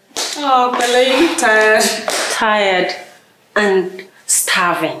 Oh, Bella, you tired? Tired and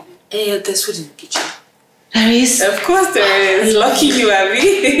starving. Hey, there's food in the kitchen. There is? Of course there is. Lucky you, Abby.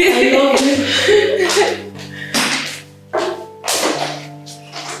 I love you.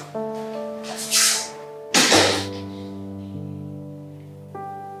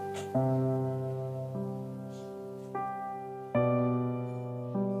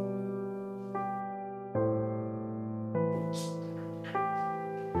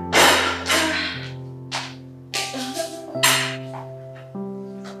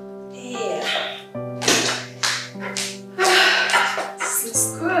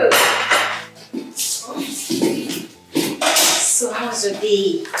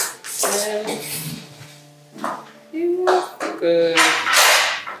 way. You look good.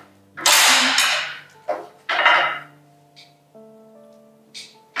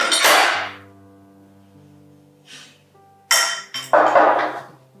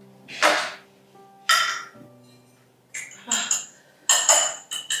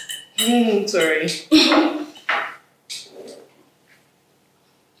 Sorry.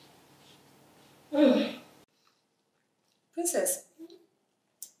 Princess,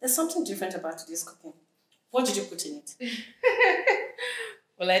 there's something different about today's cooking. What did you put in it?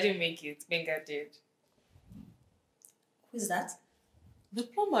 Well, I didn't make it. Benga did. Who's that? The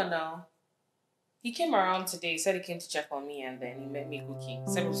plumber now. He came around today. He said he came to check on me and then he met me cooking.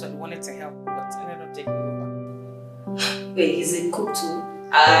 Said he wanted to help, but ended up taking over. Wait, he's a cook too?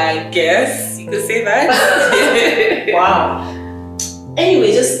 I guess you could say that. Wow.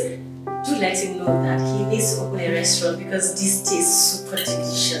 Anyway, just do let him know that he needs to open a restaurant because this tastes super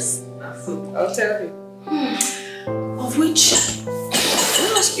delicious. I'll tell you. Of which? Let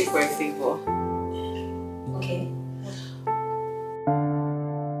me ask you for a favor. Okay.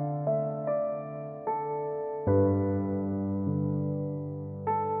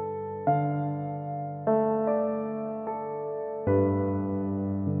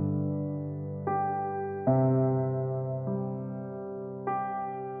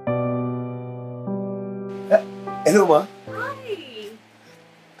 Hello, ma. Hi,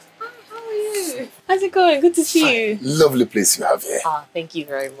 how are you? How's it going? Good to see you. Lovely place you have here. Ah, thank you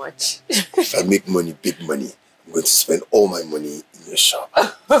very much. If I make money, big money, I'm going to spend all my money in your shop.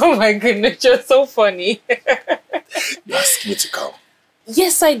 Oh my goodness, you're so funny. You asked me to come.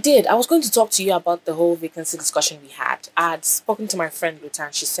 Yes, I did. I was going to talk to you about the whole vacancy discussion we had. I had spoken to my friend Luta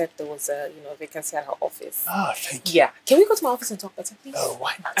and she said there was a vacancy at her office. Ah, thank you. Yeah. Can we go to my office and talk better, please? Oh,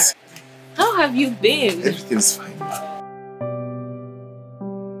 why not? How have you been? Everything's fine, ma.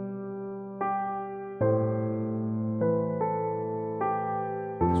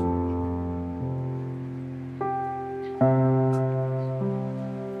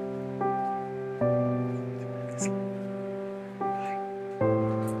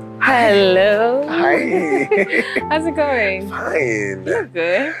 Hello. Hi. How's it going? Fine. You're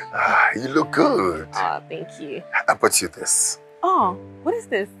good. Ah, you look good. Oh, thank you. I bought you this. Oh, what is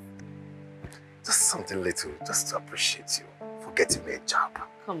this? Just something little, just to appreciate you for getting me a job.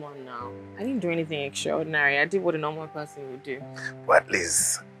 Come on now. I didn't do anything extraordinary. I did what a normal person would do. But at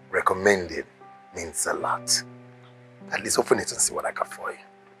least recommended means a lot. At least open it and see what I got for you.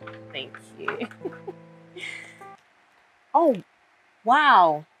 Thank you. Oh,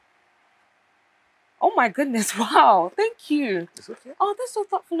 wow. Oh my goodness, wow. Thank you. It's okay. Oh, that's so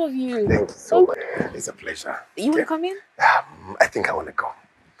thoughtful of you. Thank you so much. It's a pleasure. You want to come in? I think I want to go.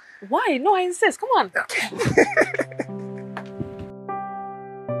 Why? No, I insist. Come on. Okay.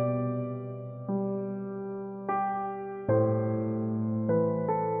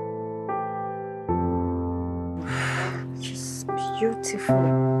 She's beautiful.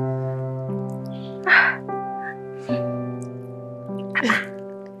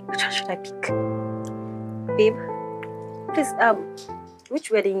 Which one should I pick? Babe, please, which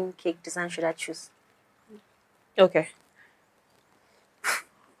wedding cake design should I choose? Okay.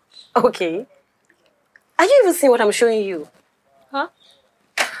 Okay. Are you even seeing what I'm showing you? Huh?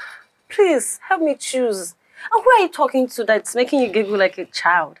 Please, help me choose. And who are you talking to that's making you giggle like a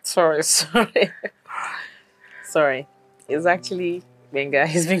child? Sorry. Sorry. It's actually Benga.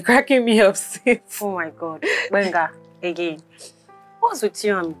 He's been cracking me up since. Oh my God. Benga, again. What's with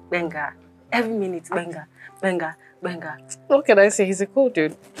you and Benga? Every minute, Benga. What can I say? He's a cool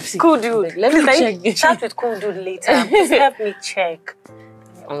dude. Cool dude. Let me check. Chat with cool dude later. Please help me check.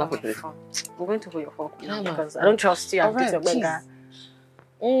 I'm not with it. I'm going to hold your phone now Yeah, because I don't trust you. Alright, Your Benga.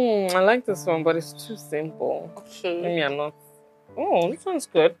 I like this one, but it's too simple. Okay. Maybe I'm not. Oh, this one's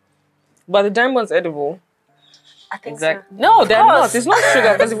good. But the diamond's edible. I think Exactly. so. No, they're not. It's not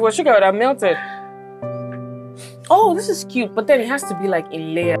sugar, because if it was sugar, it would have melted. Oh, this is cute, but then it has to be like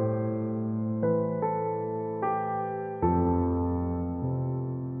in layer.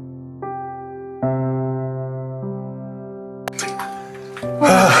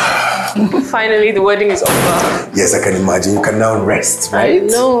 Finally, the wedding is over. Yes, I can imagine. You can now rest, right?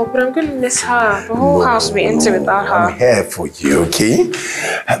 No, but I'm gonna miss her. The whole house will be empty without her. I'm here for you, okay?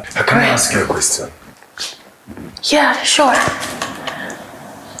 Can I ask you a question? Yeah, sure.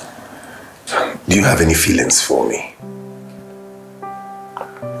 Do you have any feelings for me?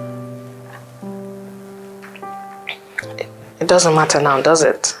 It doesn't matter now, does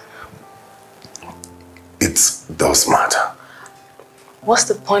it? It does matter. What's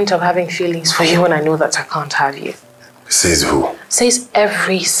the point of having feelings for you when I know that I can't have you? Says who? says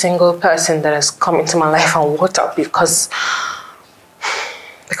every single person that has come into my life and walked out because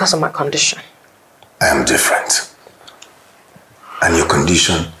of my condition. I am different. And your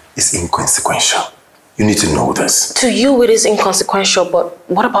condition is inconsequential. You need to know this. To you, it is inconsequential, but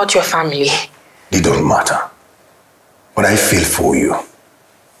what about your family? They don't matter. What I feel for you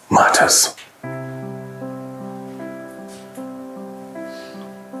matters.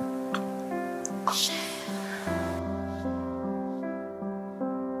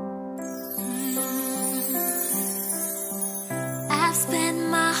 I've spent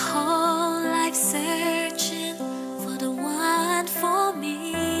my whole life searching for the one for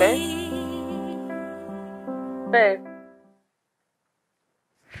me. Babe.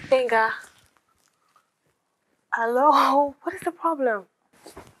 Finger. Hello? What is the problem?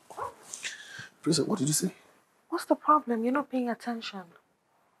 Princess, what did you say? What's the problem? You're not paying attention.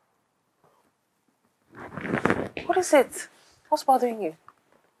 What is it? What's bothering you?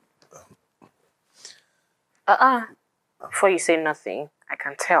 Before you say nothing, I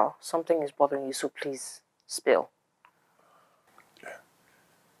can tell something is bothering you, so please spill.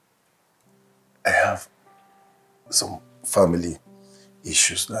 I have some family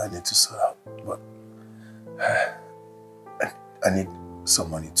issues that I need to sort out, but I need some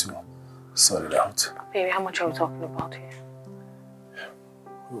money to sort it out. Baby, how much are we talking about here?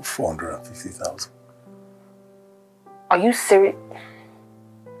 450,000. Are you serious?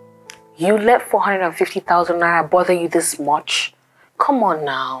 You let 450,000 naira bother you this much? Come on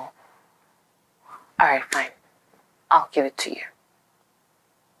now. Alright, fine. I'll give it to you.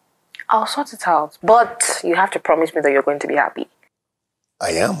 I'll sort it out, but you have to promise me that you're going to be happy.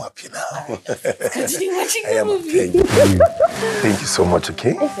 I am happy now. Continue watching I am happy. Thank you so much,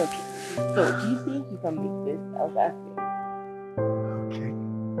 okay? It's okay. So, do you think you can make this? I was asking. Okay.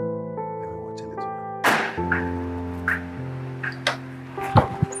 Let me watch a little bit.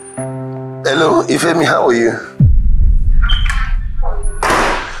 Hello, Ifemi, how are you?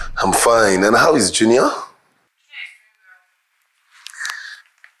 I'm fine. And how is Junior?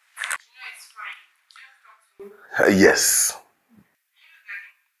 Yes.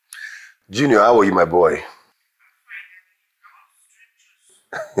 Junior, how are you, my boy?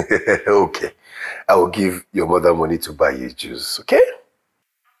 Okay. I will give your mother money to buy you juice, okay?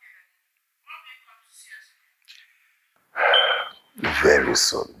 Very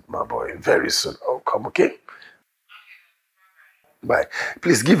soon, my boy. Very soon. I'll come, okay? Bye.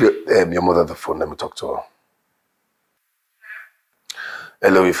 Please give your mother the phone. Let me talk to her.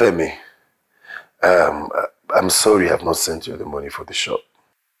 Hello, Ifemi. I'm sorry I've not sent you the money for the shop.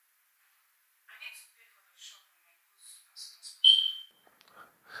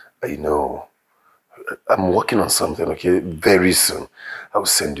 I know. I'm working on something, okay? Very soon, I'll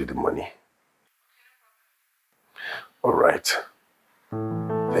send you the money. All right.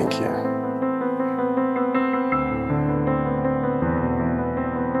 Thank you.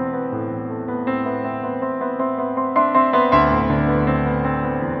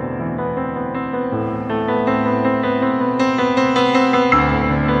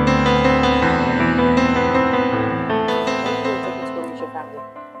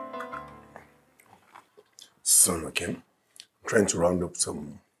 Soon, okay? I'm trying to round up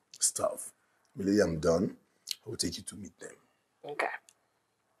some stuff. Immediately I'm done, I will take you to meet them. Okay.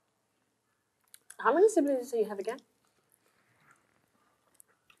 How many siblings do you have again?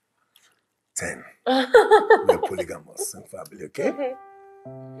 10. We're polygamous in family, okay?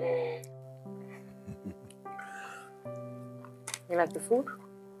 You like the food?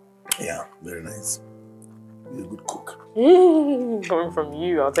 Yeah, very nice. You're a good cook. Coming from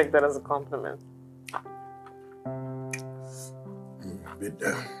you, I'll take that as a compliment. You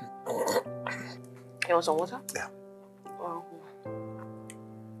want some water? Yeah. Oh.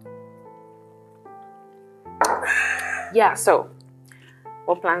 Yeah, so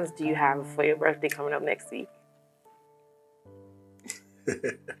what plans do you have for your birthday coming up next week?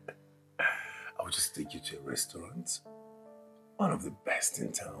 I'll just take you to a restaurant, one of the best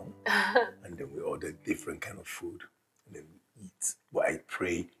in town, and then we order different kind of food, and then we eat. But I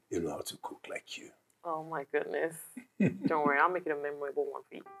pray you know how to cook like you. Oh my goodness. Don't worry, I'll make it a memorable one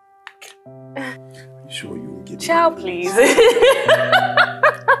for you. Are you sure you will get it? Ciao, please.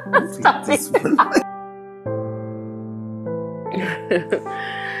 Stop this it. one.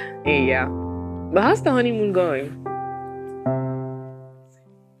 Yeah. But how's the honeymoon going?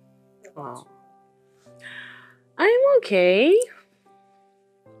 Wow. I'm okay.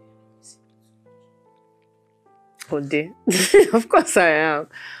 Oh, dear. Of course I am.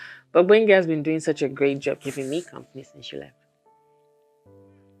 But Benga has been doing such a great job keeping me company since you left.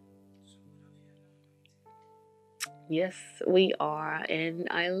 Yes, we are, and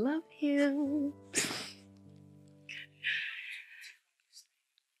I love you.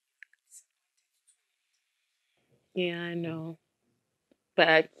 Yeah, I know.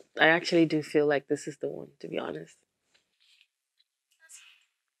 But I actually do feel like this is the one, to be honest.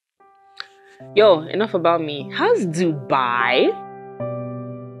 Yo, enough about me. How's Dubai?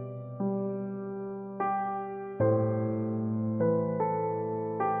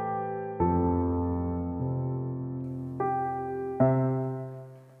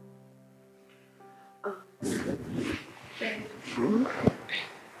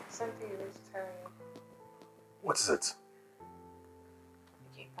 Something you need to tell you. What is it?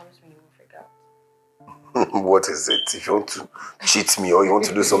 Okay, promise me you won't freak out. What is it? If you want to cheat me or you want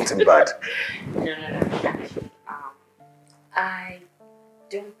to do something bad. No. Actually, I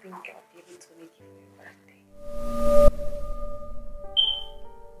don't think I'll be able to make you for your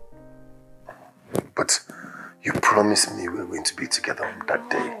birthday. But you promised me we were going to be together on that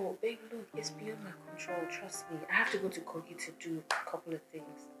day. Oh, babe, look, it's beyond my control. Trust me. I have to go to Kogi to do a couple of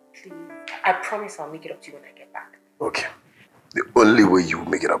things. Please. I promise I'll make it up to you when I get back. Okay. The only way you will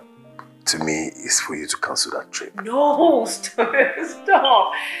make it up to me is for you to cancel that trip. No,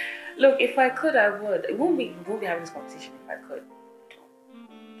 stop. Look, if I could, I would. We won't be having this conversation if I could.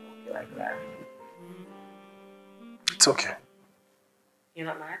 Don't be like that. It's okay. You're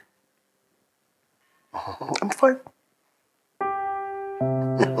not mad? I'm fine.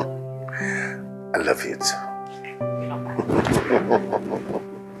 I love you too. You're not mad.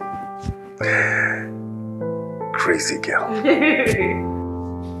 Crazy girl.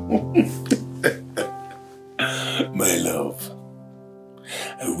 My love,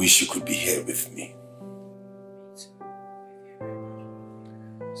 I wish you could be here with me.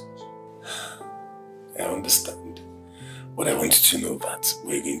 I understand, but I want you to know that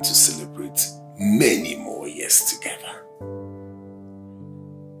we're going to celebrate many more years together.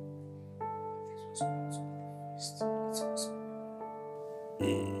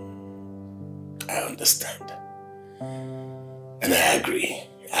 I understand. And I agree.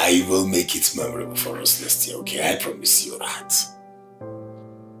 I will make it memorable for us next year, okay? I promise you that.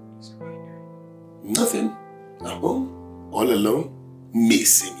 Nothing. I'm home, all alone,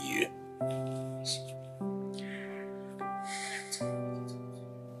 missing you.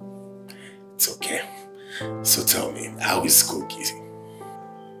 It's okay. So tell me, how is school getting?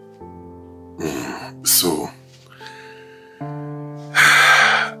 So,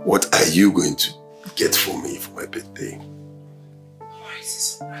 what are you going to get for me for my birthday?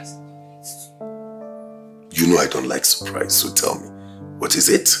 You know I don't like surprise, so tell me, what is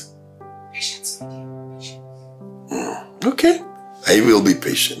it? Patience. Okay, I will be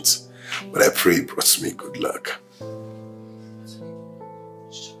patient, but I pray it brought me good luck.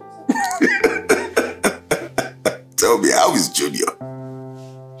 Tell me, how is Junior?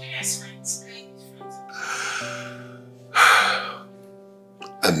 Yes, friends.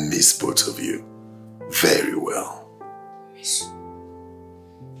 I miss both of you very well. Miss you.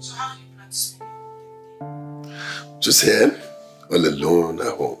 So how do you plan to spend it? Just here, all alone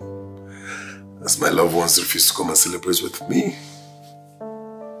at home. As my loved ones refuse to come and celebrate with me.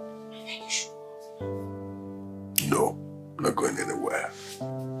 I think you should. No, I'm not going anywhere.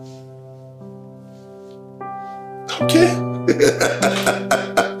 Okay.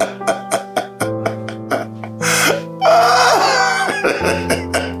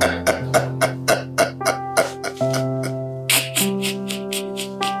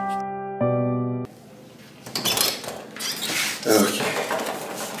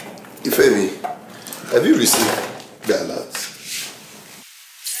 Have you received the alert?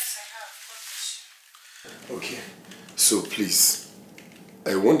 Yes, I have. Okay. So please,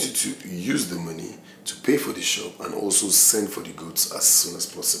 I want you to use the money to pay for the shop and also send for the goods as soon as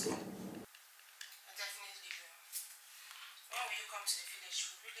possible. I definitely will. When will you come to the village?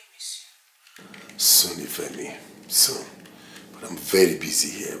 We really miss you. Soon, Femi. Soon. But I'm very busy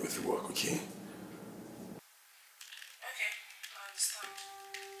here with work, okay? Okay, I understand.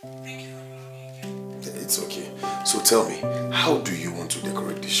 Thank you for the money again. It's okay. So tell me, how do you want to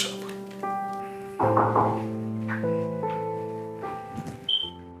decorate the shop?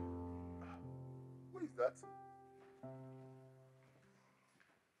 What is that?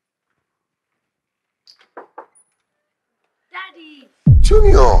 Daddy!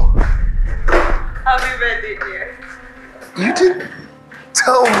 Junior! Happy birthday, dear. You didn't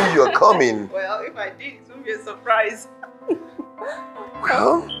tell me you're coming. Well, if I did, it would be a surprise.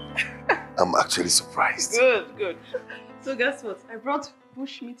 Well, I'm actually surprised. Good. So guess what? I brought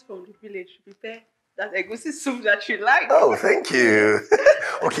bush meat from the village to prepare that egusi soup that you like. Oh, thank you.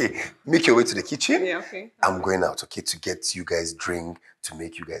 Okay, make your way to the kitchen. Yeah, okay. I'm going out, okay, to get you guys drink, to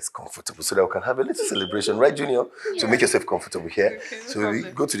make you guys comfortable so that we can have a little celebration, right, Junior? Yeah. So make yourself comfortable here. Okay, no so we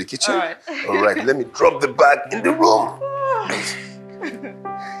go to the kitchen. All right, let me drop the bag in the room.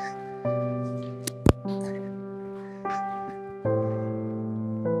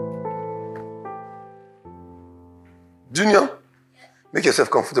 Junior, make yourself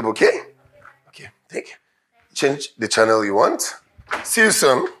comfortable, okay? Okay, change the channel you want. See you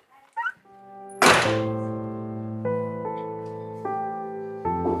soon.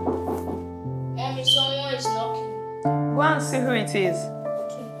 Mommy, someone is knocking. Go and see who it is.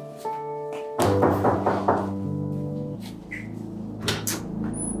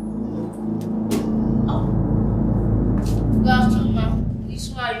 Good afternoon, ma'am. This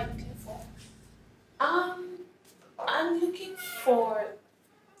one are you looking for? I'm looking for...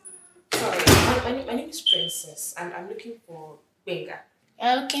 Sorry, my name is Princess, and I'm looking for Benga.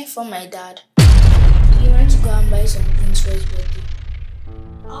 I'm looking for my dad. He went to go and buy some things for his birthday.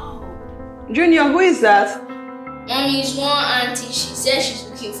 Oh. Junior, who is that? Mommy is one auntie. She said she's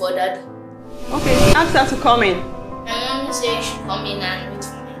looking for daddy. Okay, ask her to come in. My mommy said you should come in and wait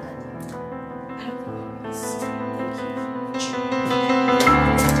for my daddy.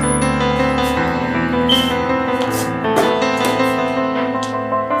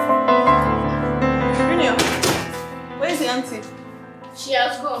 Auntie? She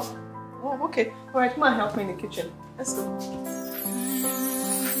has gone. Oh, okay. All right, come and help me in the kitchen. Let's go.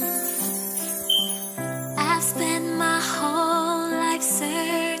 I've spent my whole life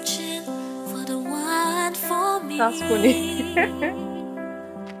searching for the one for me. That's funny.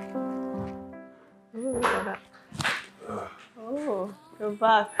 Oh, look at that. Oh, you're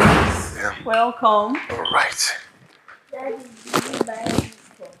back. Yeah. Welcome. All right. Daddy, did you buy this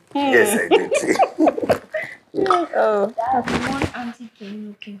for me? Yes, I did. Oh. Daddy, one auntie came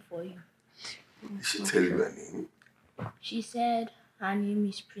looking for you. Did she tell you her name? She said her name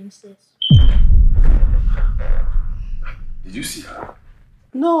is Princess. Did you see her?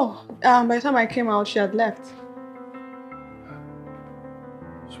 No. By the time I came out, she had left.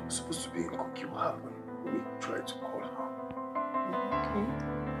 She was supposed to be in Cookie. What happened? Let me try to call her. Okay.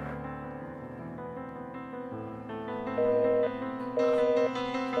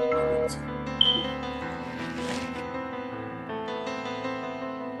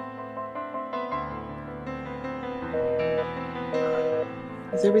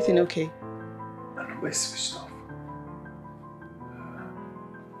 Is everything okay? My number is switched off.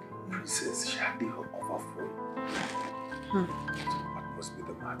 Princess, she hardly hung off her phone. So what must be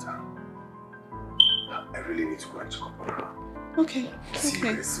the matter? I really need to go and check up on her. Okay. See you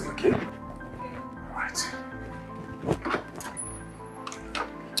guys soon, okay? All right.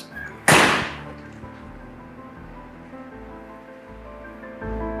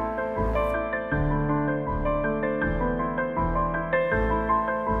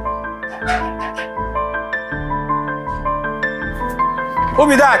 Who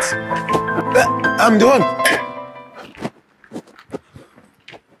be that? I'm the one.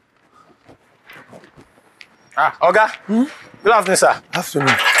 Oga. Good afternoon, sir.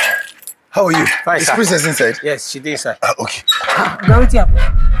 Afternoon. How are you? Fine, Is sir. Princess inside? Yes, she did, sir. Okay.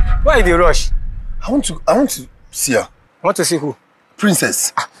 Why the rush? I want to see her. Want to see who?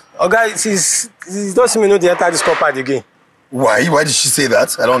 Princess. Oga, she doesn't know they enter this compound again. Why? Why did she say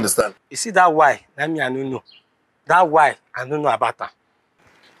that? I don't understand. You see that why? That me I don't know. That why I don't know about her.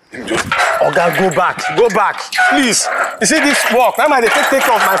 Oga, go back, please. You see this work, now I take care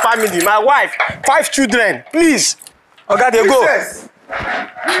of my family, my wife, 5 children, please. Oga, they go. Princess!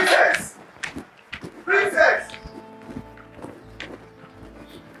 Princess! Princess!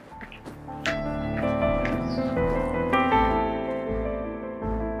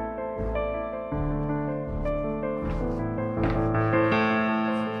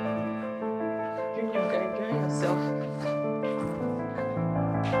 Junior, you can enjoy yourself.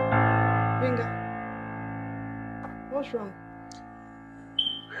 What's wrong?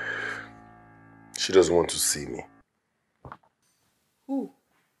 She doesn't want to see me. Who?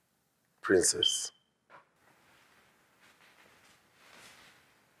 Princess.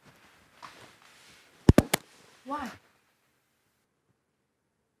 Why?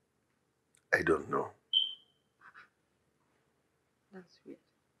 I don't know. That's weird.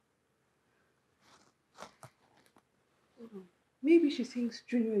 Maybe she thinks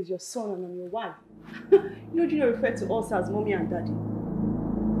Junior is your son and I'm your wife. You know, Junior referred to us as mommy and daddy.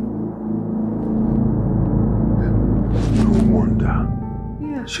 No wonder.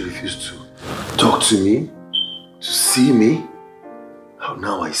 Yeah. She refused to talk to me, to see me. How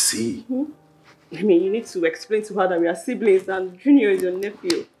now I see. I mean, you need to explain to her that we are siblings and Junior is your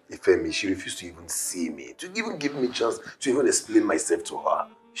nephew. Ifemi, she refused to even see me, to even give me a chance to even explain myself to her.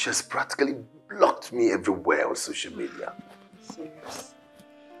 She has practically blocked me everywhere on social media. Serious.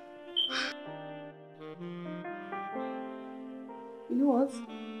 You know what?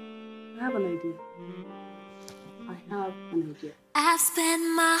 I have an idea. I've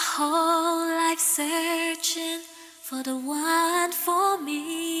spent my whole life searching for the one for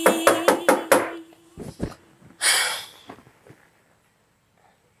me.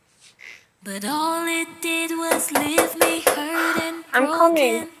 But all it did was leave me hurt and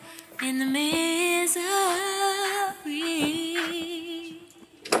broken in the misery.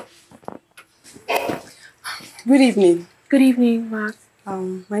 Good evening. Good evening, Max.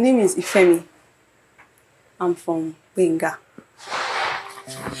 My name is Ifemi. I'm from Benga.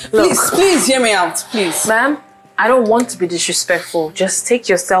 Please hear me out, please. Ma'am, I don't want to be disrespectful. Just take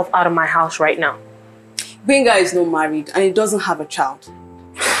yourself out of my house right now. Benga is not married and he doesn't have a child.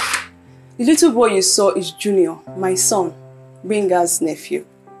 The little boy you saw is Junior, my son, Benga's nephew.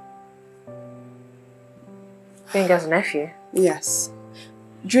 Benga's nephew? Yes.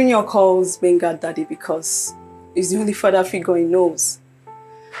 Junior calls Benga daddy because he's the only father figure he knows.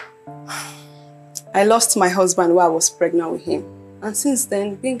 I lost my husband while I was pregnant with him. And since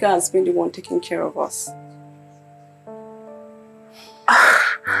then, Benga has been the one taking care of us.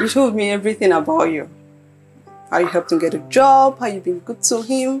 You told me everything about you. How you helped him get a job, how you've been good to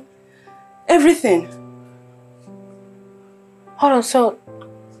him. Everything. Hold on, so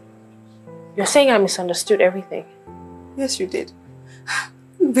you're saying I misunderstood everything? Yes, you did.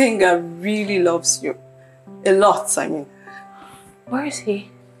 Benga really loves you. A lot, I mean. Where is he?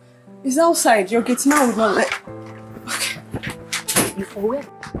 He's outside. Your gate man would not let... Okay. You for where?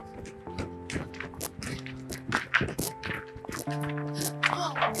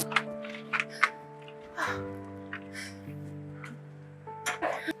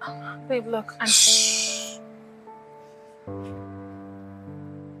 Babe, look, I'm... Shh.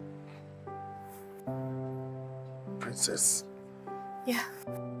 Princess. Yeah.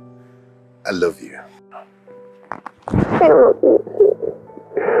 I love you. I love you.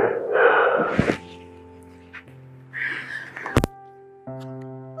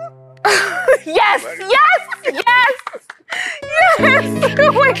 Yes! Yes! Yes! Yes!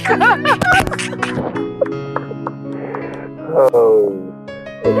 Oh my God!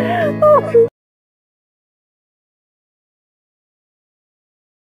 Oh.